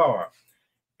in the car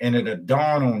and it'll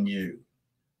dawn on you.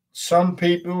 Some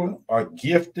people are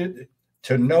gifted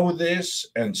to know this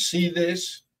and see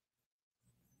this.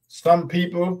 Some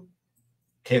people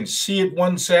can see it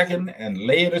 1 second and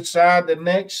lay it aside the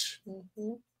next.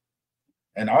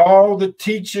 And all the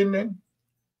teaching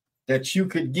that you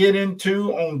could get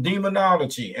into on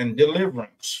demonology and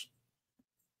deliverance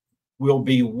will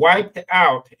be wiped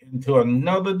out into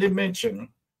another dimension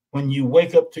when you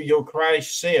wake up to your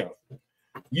Christ self.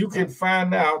 You can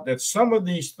find out that some of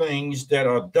these things that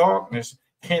are darkness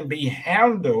can be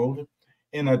handled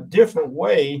in a different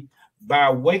way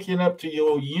by waking up to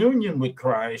your union with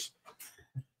Christ,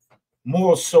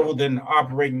 more so than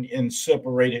operating in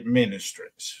separated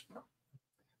ministries.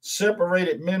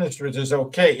 Separated ministries is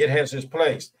okay. It has its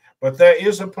place. But there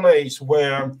is a place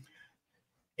where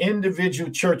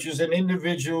individual churches and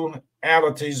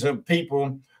individualities of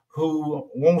people who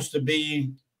wants to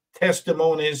be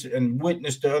testimonies and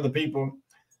witness to other people.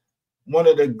 One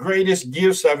of the greatest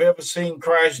gifts I've ever seen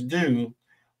Christ do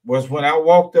was when I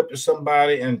walked up to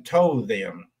somebody and told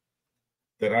them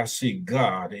that I see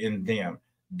God in them.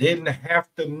 Didn't have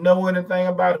to know anything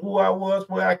about who I was,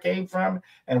 where I came from,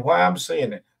 and why I'm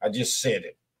saying it. I just said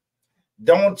it.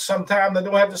 Sometimes I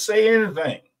don't have to say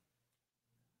anything.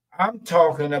 I'm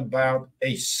talking about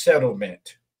a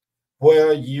settlement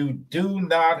where you do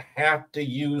not have to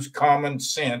use common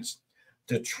sense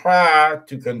to try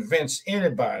to convince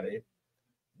anybody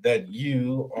that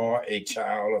you are a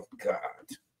child of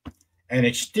God. And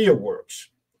it still works.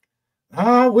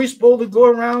 We're supposed to go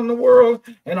around the world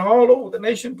and all over the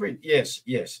nation preach.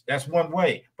 Yes, that's one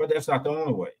way, but that's not the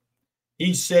only way.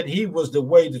 He said he was the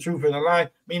way, the truth, and the life,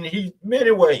 meaning he's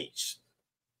many ways.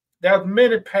 There's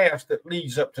many paths that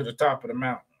leads up to the top of the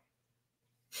mountain.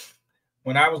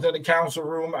 When I was in the council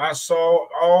room, I saw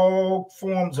all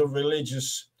forms of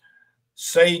religious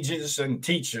sages and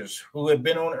teachers who had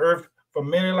been on earth for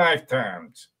many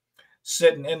lifetimes,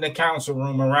 sitting in the council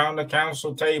room around the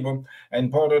council table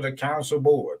and part of the council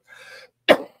board.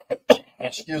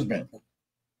 Excuse me.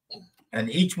 And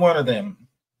each one of them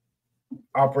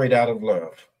operate out of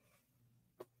love.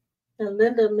 And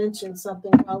Linda mentioned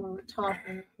something while we were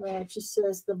talking. She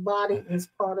says the body is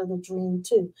part of the dream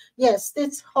too. Yes,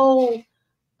 this whole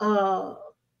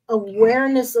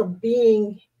awareness of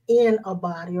being in a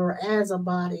body or as a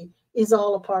body is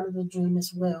all a part of the dream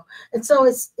as well. And so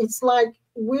it's like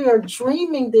we are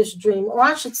dreaming this dream, or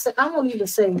I should say, I won't even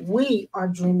say we are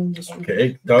dreaming this dream.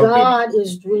 Okay, God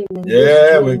is dreaming.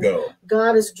 There we go.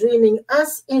 God is dreaming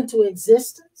us into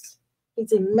existence.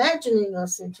 He's imagining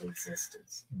us into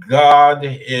existence. God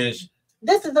is.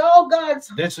 This is all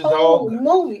God's whole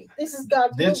movie. This is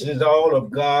God's This movie. is all of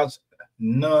God's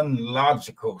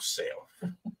non-logical self.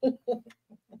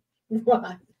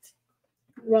 Right.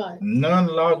 Right.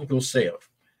 Non-logical self.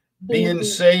 Being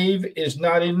saved is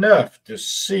not enough to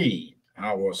see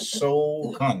our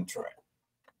soul contract.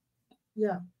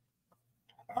 Yeah.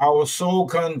 Our soul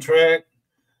contract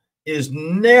is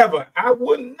never, I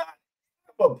would not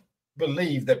ever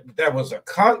believe that there was a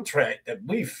contract that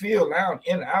we fill out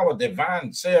in our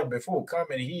divine self before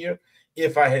coming here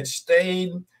if I had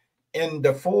stayed in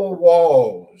the four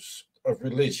walls of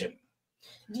religion.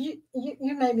 You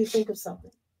made me think of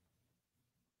something.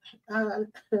 I don't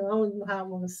know how I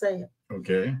want to say it.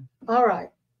 Okay. All right.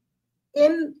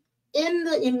 In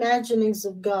the imaginings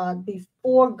of God,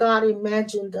 before God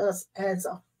imagined us as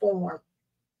a form,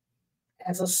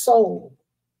 as a soul,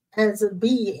 as a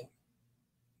being,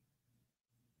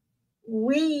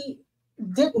 we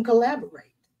didn't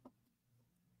collaborate.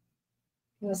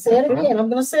 I'm going to say it again. I'm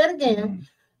going to say it again.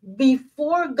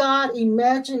 Before God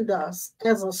imagined us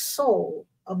as a soul,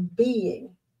 a being,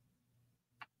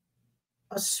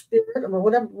 a spirit, or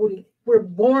whatever, we're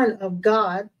born of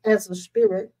God as a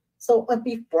spirit. So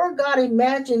before God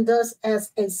imagined us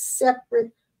as a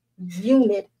separate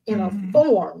unit in a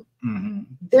form,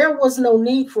 there was no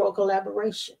need for a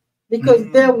collaboration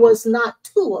because there was not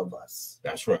two of us.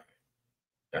 That's right.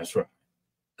 That's right.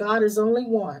 God is only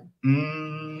one.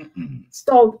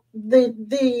 So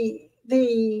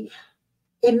the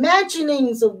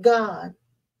imaginings of God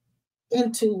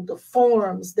into the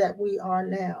forms that we are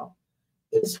now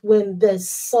is when the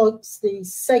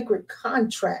sacred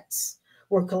contracts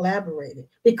were collaborated,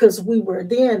 because we were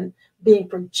then being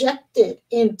projected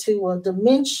into a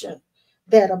dimension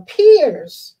that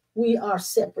appears we are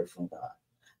separate from God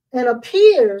and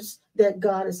appears that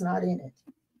God is not in it.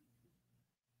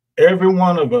 Every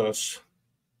one of us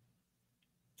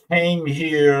came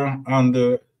here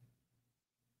under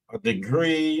a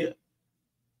degree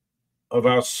of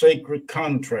our sacred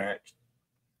contract,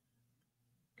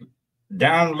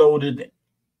 downloaded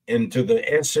into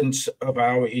the essence of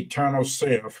our eternal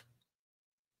self,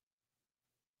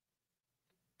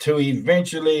 to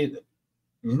eventually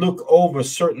look over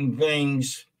certain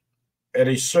things at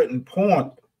a certain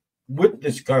point with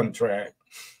this contract,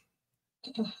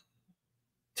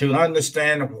 to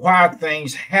understand why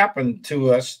things happen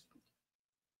to us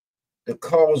that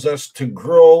cause us to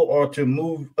grow or to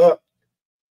move up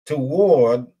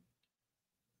toward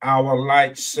our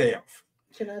light self.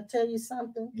 Can I tell you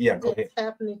something? Yeah, go ahead. That's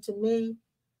happening to me.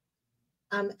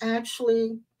 I'm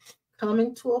actually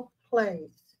coming to a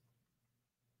place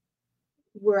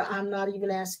where I'm not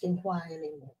even asking why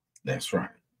anymore. That's right.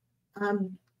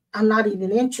 I'm not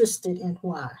even interested in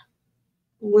why.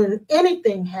 When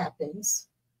anything happens,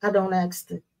 I don't ask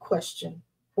the question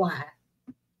why.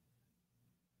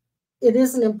 It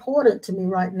isn't important to me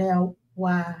right now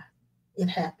why it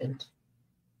happened.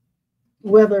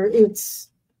 Whether it's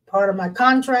part of my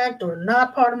contract or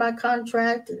not part of my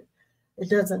contract, it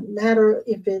doesn't matter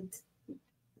if it.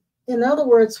 In other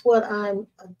words, what I'm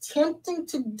attempting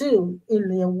to do in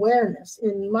the awareness,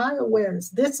 in my awareness,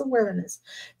 this awareness,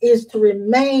 is to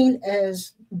remain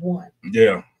as one.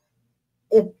 Yeah.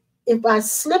 If I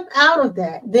slip out of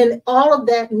that, then all of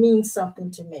that means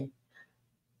something to me.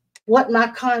 What my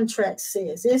contract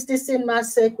says. Is this in my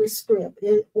sacred script?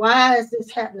 Why is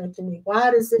this happening to me?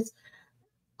 Why does this?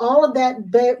 All of that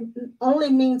only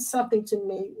means something to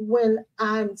me when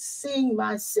I'm seeing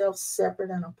myself separate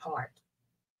and apart.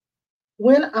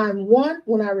 When I'm one,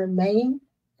 when I remain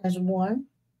as one,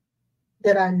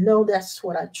 that I know that's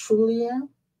what I truly am,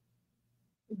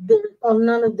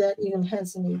 none of that even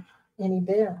has any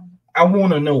bearing. I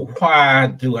want to know, why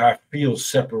do I feel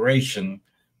separation,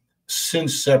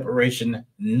 sense separation,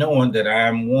 knowing that I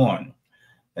am one?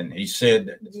 And he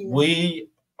said,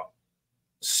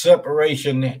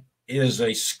 separation is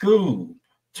a school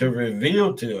to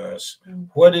reveal to us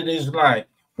what it is like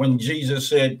when Jesus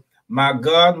said, my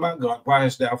God, why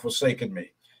hast thou forsaken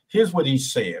me? Here's what he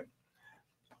said.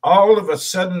 All of a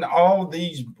sudden, all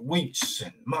these weeks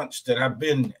and months that I've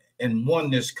been in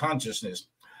oneness consciousness,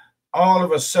 all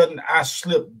of a sudden I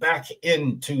slipped back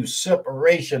into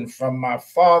separation from my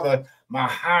Father, my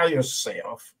higher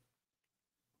self,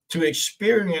 to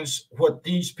experience what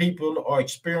these people are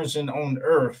experiencing on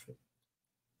earth.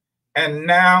 And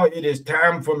now it is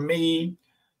time for me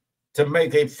to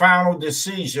make a final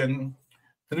decision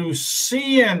through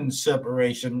seeing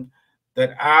separation,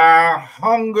 that I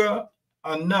hunger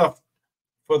enough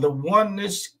for the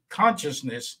oneness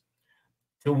consciousness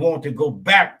to want to go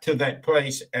back to that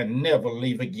place and never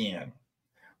leave again.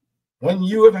 When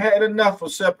you have had enough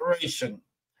of separation,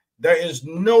 there is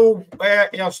nowhere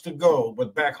else to go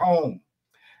but back home.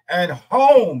 And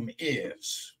home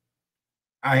is,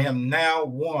 I am now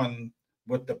one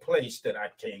with the place that I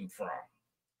came from.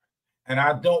 And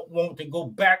I don't want to go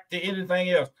back to anything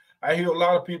else. I hear a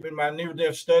lot of people in my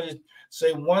near-death studies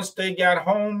say once they got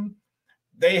home,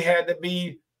 they had to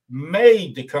be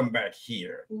made to come back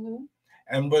here.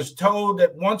 And was told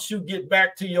that once you get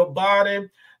back to your body,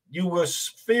 you will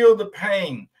feel the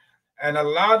pain. And a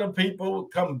lot of people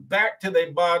come back to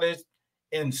their bodies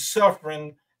in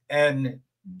suffering and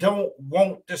don't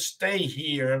want to stay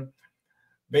here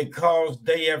because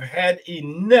they have had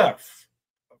enough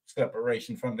of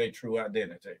separation from their true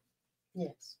identity.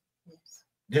 Yes. Yes.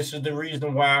 This is the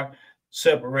reason why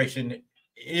separation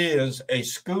is a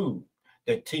school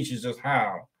that teaches us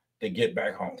how to get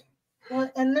back home.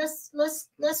 Well, and let's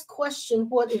question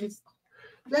what is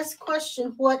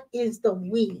the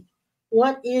we,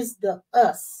 what is the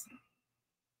us.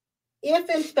 If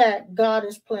in fact God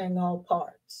is playing all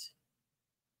parts,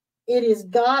 it is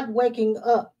God waking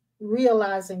up,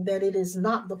 realizing that it is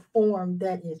not the form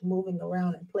that is moving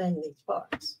around and playing these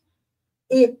parts.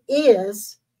 It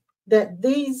is that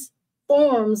these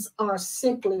forms are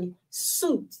simply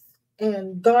suits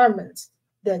and garments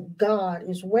that God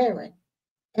is wearing.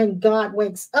 And God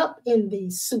wakes up in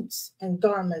these suits and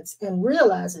garments and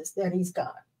realizes that he's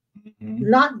God.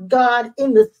 Not God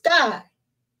in the sky,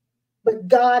 but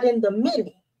God in the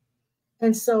many.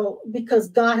 And so, because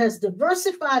God has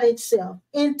diversified itself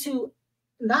into,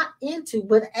 not into,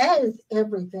 but as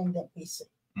everything that we see.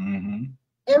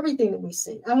 Everything that we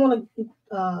see. I want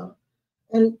to,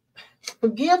 and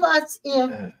forgive us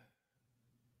if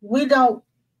we don't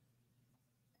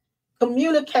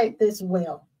communicate this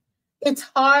well. It's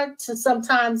hard to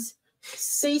sometimes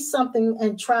see something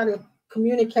and try to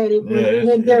communicate it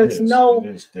when there's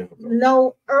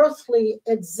no earthly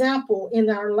example in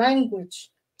our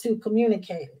language to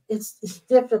communicate it. It's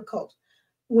difficult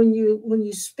when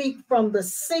you speak from the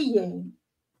seeing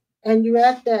and you're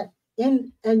at that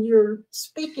in and you're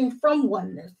speaking from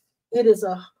oneness. It is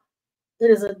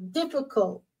a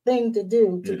difficult thing to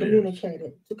do to communicate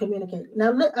it.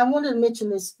 Now, I wanted to mention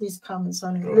these comments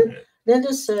on it.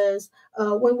 Linda says,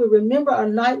 when we remember our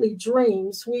nightly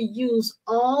dreams, we use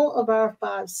all of our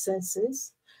five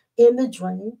senses in the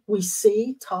dream. We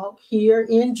see, talk, hear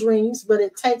in dreams, but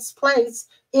it takes place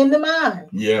in the mind.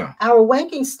 Yeah. Our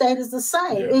waking state is the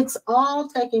same. Yeah. It's all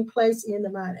taking place in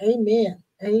the mind. Amen.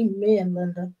 Amen,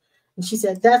 Linda. And she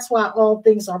said, that's why all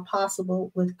things are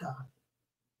possible with God.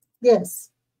 Yes,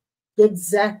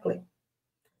 exactly.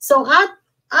 So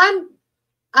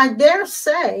I dare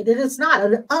say that it's not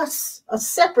an us, a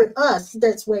separate us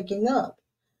that's waking up,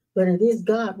 but it is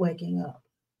God waking up.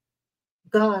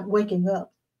 God waking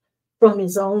up from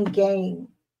his own game,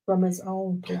 from his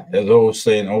own play. There's old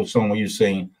saying, old song where you're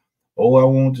saying, oh, I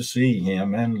want to see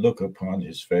him and look upon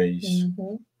his face.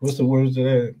 What's the words to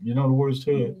that? You know the words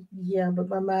to it? Yeah, but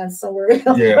my mind's somewhere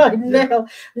else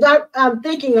now. I'm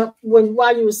thinking of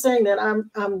while you were saying that,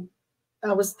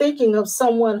 I was thinking of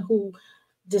someone who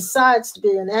decides to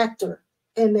be an actor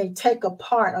and they take a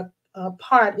part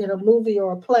in a movie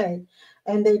or a play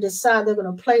and they decide they're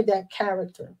going to play that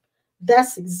character.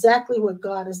 That's exactly what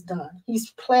God has done.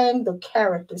 He's playing the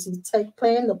characters. He's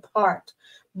playing the part.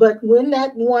 But when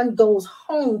that one goes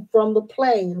home from the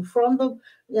play and from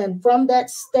that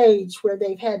stage where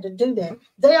they've had to do that,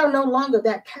 they are no longer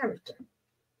that character.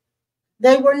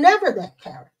 They were never that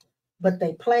character, but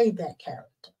they played that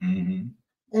character.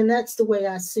 And that's the way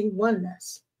I see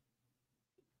oneness.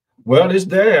 Well, it's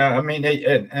there. I mean,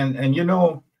 and you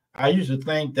know, I used to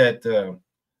think that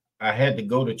I had to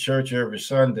go to church every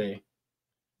Sunday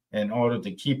in order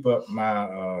to keep up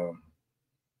my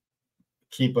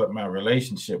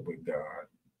relationship with God.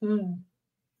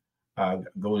 I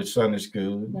go to Sunday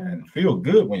school and feel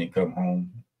good when you come home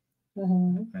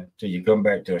until you come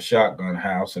back to a shotgun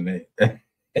house and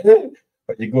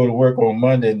you go to work on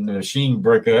Monday and the machine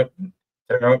break up and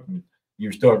tear up and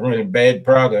you start running bad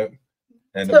product.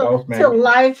 And the boss man, till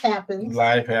life happens.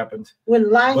 Life happens. When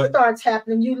life starts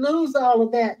happening, you lose all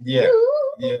of that.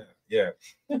 Yeah.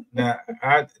 Now,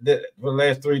 for the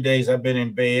last 3 days, I've been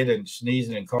in bed and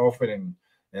sneezing and coughing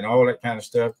and all that kind of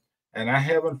stuff. And I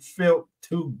haven't felt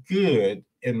too good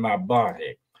in my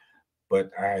body.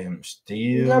 But I am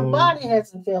still... Your body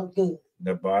hasn't felt good.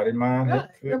 The body, mine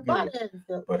hasn't felt Your good. body hasn't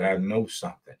felt but good. I know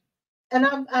something. And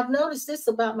I've noticed this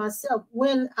about myself.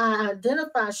 When I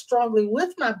identify strongly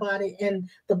with my body and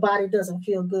the body doesn't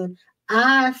feel good,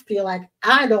 I feel like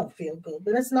I don't feel good.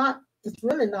 But it's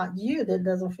really not you that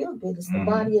doesn't feel good. It's the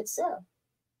body itself.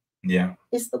 Yeah.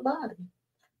 It's the body.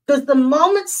 Because the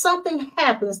moment something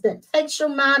happens that takes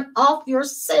your mind off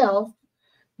yourself,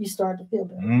 you start to feel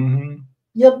better.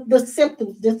 The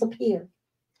symptoms disappear.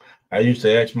 I used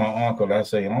to ask my uncle, I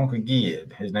say, Uncle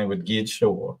Gid, his name was Gid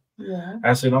Shore. Yeah.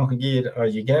 I said, Uncle Gid,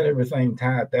 you got everything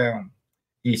tied down?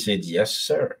 He said, yes,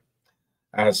 sir.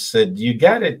 I said, you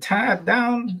got it tied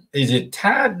down? Is it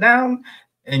tied down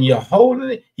and you're holding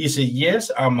it? He said,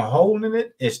 yes, I'm holding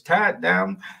it. It's tied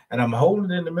down and I'm holding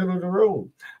it in the middle of the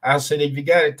road. I said, if you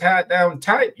got it tied down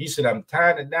tight, he said, I'm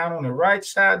tying it down on the right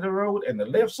side of the road and the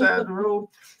left side of the road,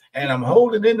 and I'm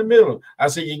holding it in the middle. I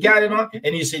said, you got it on?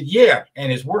 And he said, yeah,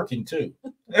 and it's working too.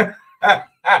 I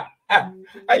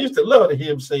used to love to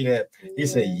hear him say that. He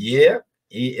said, yeah,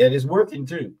 it is working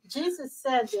too. Jesus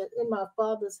said that in my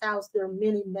Father's house there are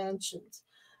many mansions.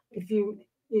 If you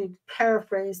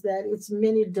paraphrase that, it's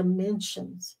many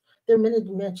dimensions. There are many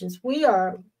dimensions. We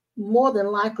are more than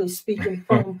likely speaking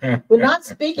from, we're not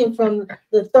speaking from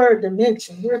the third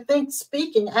dimension. We're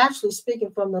actually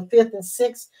speaking from the fifth and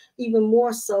sixth, even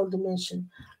more so dimension,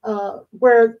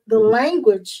 where the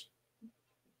language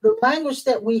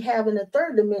that we have in the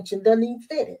third dimension doesn't even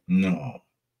fit it. No.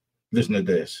 Listen to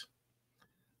this.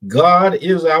 God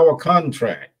is our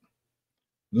contract,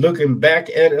 looking back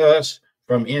at us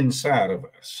from inside of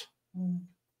us.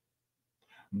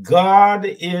 God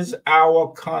is our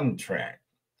contract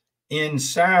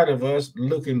inside of us,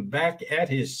 looking back at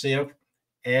himself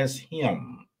as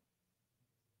him.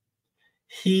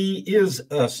 He is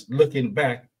us looking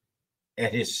back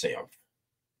at himself.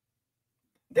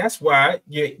 That's why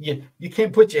you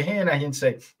can't put your hand out here and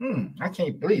say, I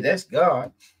can't believe that's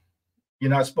God. You're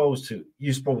not supposed to.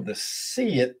 You're supposed to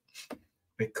see it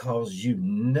because you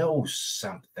know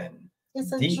something.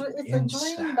 It's a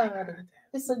dream body.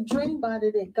 It's a dream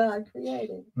body that God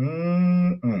created.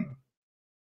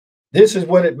 This is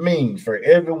what it means for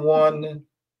everyone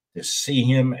to see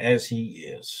him as he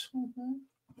is.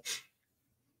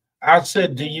 I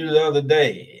said to you the other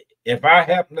day, if I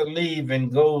happen to leave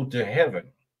and go to heaven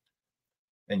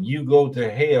and you go to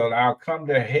hell, I'll come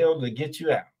to hell to get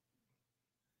you out.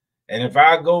 And if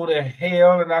I go to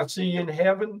hell and I see you in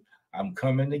heaven, I'm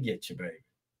coming to get you, baby.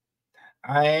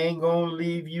 I ain't going to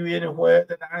leave you anywhere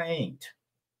that I ain't.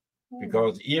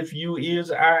 Because if you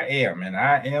is, I am, and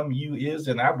I am, you is,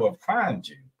 and I will find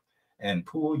you and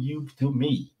pull you to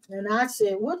me. And I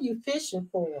said, what are you fishing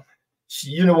for?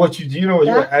 You know what you know.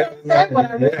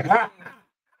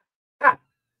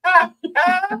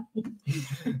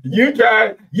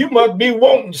 You must be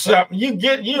wanting something.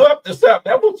 You up to something.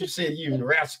 That's what you said, you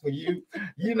rascal. You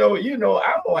know,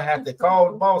 I'm gonna have to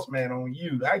call the boss man on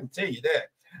you. I can tell you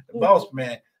that. The boss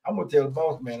man, I'm gonna tell the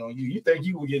boss man on you. You think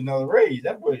you will get another raise?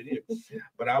 That's what it is.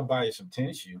 But I'll buy you some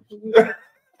tennis shoes. Oh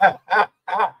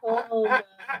my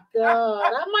God.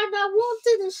 I might not want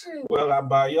tennis shoes. Well, I'll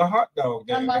buy you a hot dog.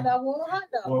 I might not want a hot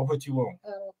dog. Well, what you want?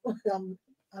 I'm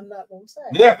not gonna say.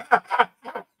 Yeah.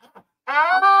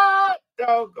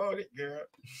 Doggone it, girl.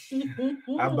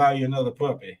 I'll buy you another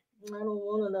puppy. I don't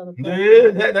want another puppy. No,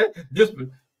 I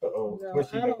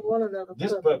don't want another puppy.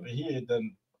 This puppy here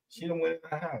doesn't. She done went in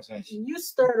the house, ain't she? You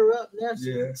stirred her up now.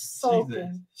 Yeah,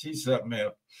 she's something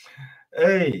else.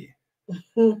 Hey,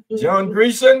 John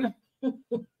Greason,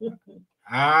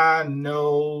 I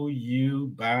know you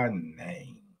by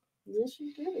name. Yes,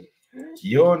 you did.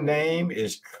 Your name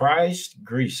is Christ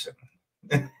Greason.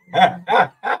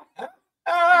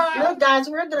 Look, guys,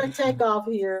 we're going to take off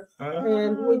here,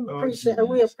 and we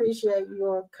appreciate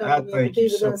your coming in to be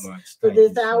with us for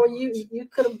this hour. You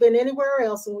could have been anywhere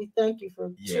else, and we thank you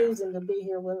for choosing to be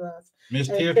here with us. Miss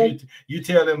Tiff, you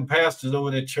tell them pastors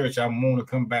over at church I want to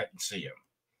come back and see them.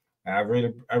 I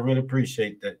really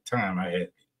appreciate that time I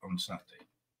had on Sunday.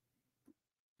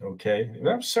 Okay,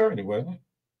 that was Saturday, wasn't it?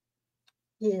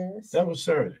 Yes, that was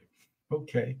Saturday.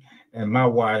 Okay, and my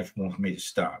wife wants me to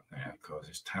stop now because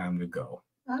it's time to go.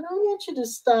 I don't want you to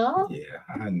stop. Yeah,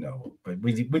 I know, but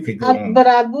we could go on. But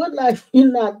I would like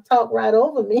you not to talk right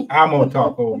over me. I'm gonna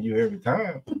talk over you every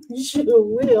time. You sure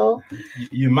will.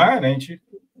 You mine, ain't you?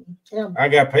 Yeah. I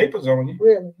got papers on you.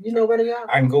 Really? You know where they are?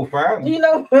 I can go find them. You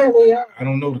know where they are? I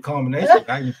don't know the combination.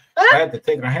 I had to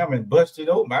take a hammer and bust it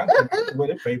open. I don't know where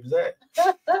the papers at.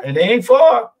 And they ain't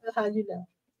far. How you know?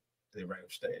 They're right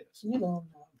upstairs. You don't know.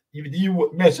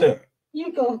 You mess up.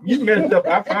 You go. You messed up.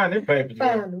 I find them papers.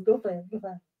 Find them. Go find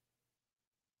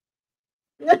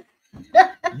them.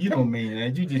 You don't mean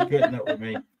that. You just cutting up with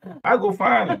me. I go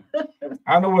find them.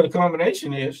 I know what the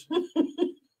combination is.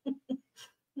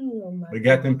 We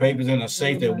got them papers in a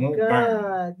safe that won't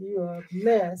burn. You are a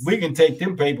mess. We can take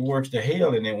them paperwork to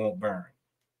hell and they won't burn.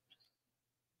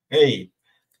 Hey,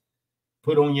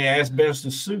 put on your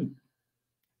asbestos suit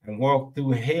and walk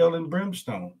through hell and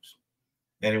brimstones,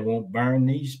 and it won't burn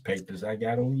these papers I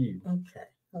got on you. Okay.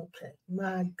 Okay,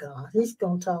 my God, he's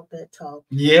gonna talk that talk.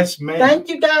 Yes, ma'am. Thank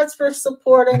you guys for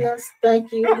supporting us.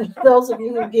 Thank you, those of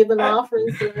you who've given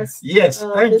offerings. Yes,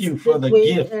 thank you for the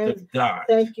gift of God.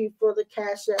 Thank you for the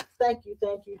cash app. Thank you,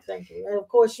 thank you, thank you. And of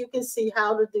course, you can see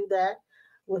how to do that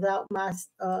without my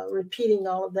repeating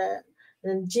all of that.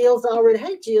 And Jill's already,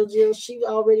 hey Jill, she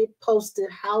already posted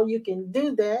how you can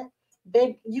do that.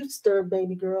 Baby, you stirred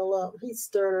baby girl up. He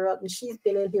stirred her up, and she's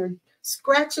been in here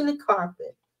scratching the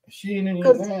carpet. She ain't in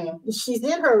here now. She's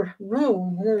in her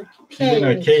room. She's in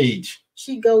her cage.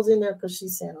 She goes in there because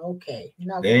she's saying, okay.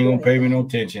 They ain't gonna pay me no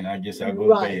attention. I guess I'll go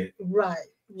to bed. Right.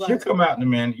 She'll come out in a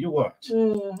minute. You watch.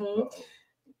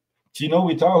 She know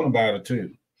we talking about her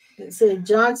too. Said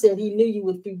John said he knew you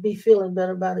would be feeling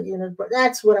better about it. But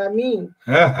that's what I mean.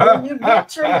 When you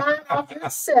get your mind off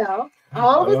yourself,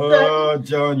 all of a sudden, oh,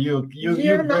 John,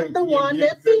 you're not the one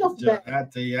that feels bad. I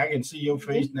tell you, I can see your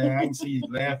face now. I can see you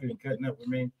laughing and cutting up with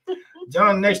me.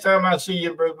 John, next time I see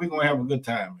you, bro, we're gonna have a good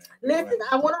time, man. Listen,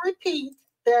 I want to repeat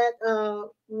that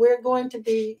we're going to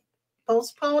be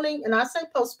postponing, and I say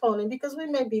postponing because we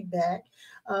may be back.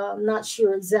 I'm not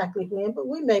sure exactly when, but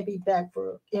we may be back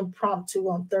for impromptu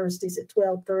on Thursdays at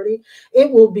 12:30. It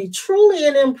will be truly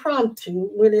an impromptu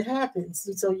when it happens.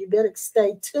 So you better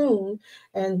stay tuned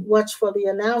and watch for the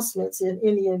announcements in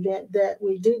the event that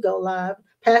we do go live.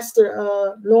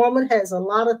 Pastor Norman has a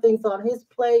lot of things on his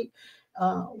plate.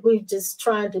 We're just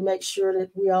trying to make sure that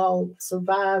we all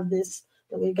survive this,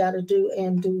 that we got to do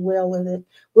and do well with it.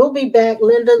 We'll be back.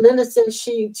 Linda says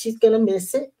she's going to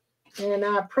miss it. And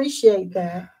I appreciate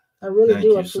that. I really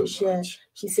do appreciate. So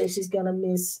she said she's gonna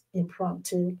miss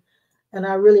impromptu, and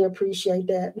I really appreciate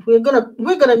that. We're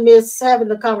gonna miss having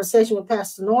the conversation with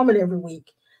Pastor Norman every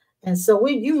week, and so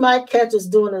you might catch us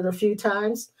doing it a few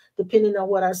times, depending on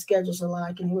what our schedules are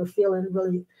like. And we're feeling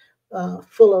really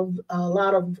full of a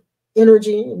lot of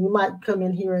energy, and we might come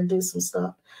in here and do some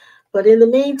stuff. But in the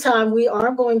meantime, we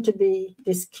are going to be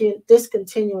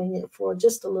discontinuing it for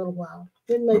just a little while.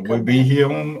 We'll be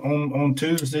here on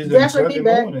Tuesdays and Sunday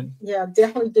morning. Yeah,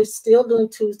 definitely still doing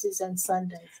Tuesdays and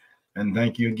Sundays. And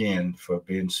thank you again for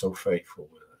being so faithful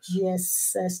with us.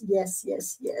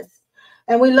 Yes.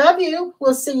 And we love you.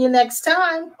 We'll see you next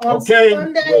time on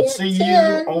Sunday. We'll see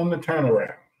you on the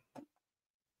turnaround.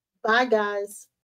 Bye, guys.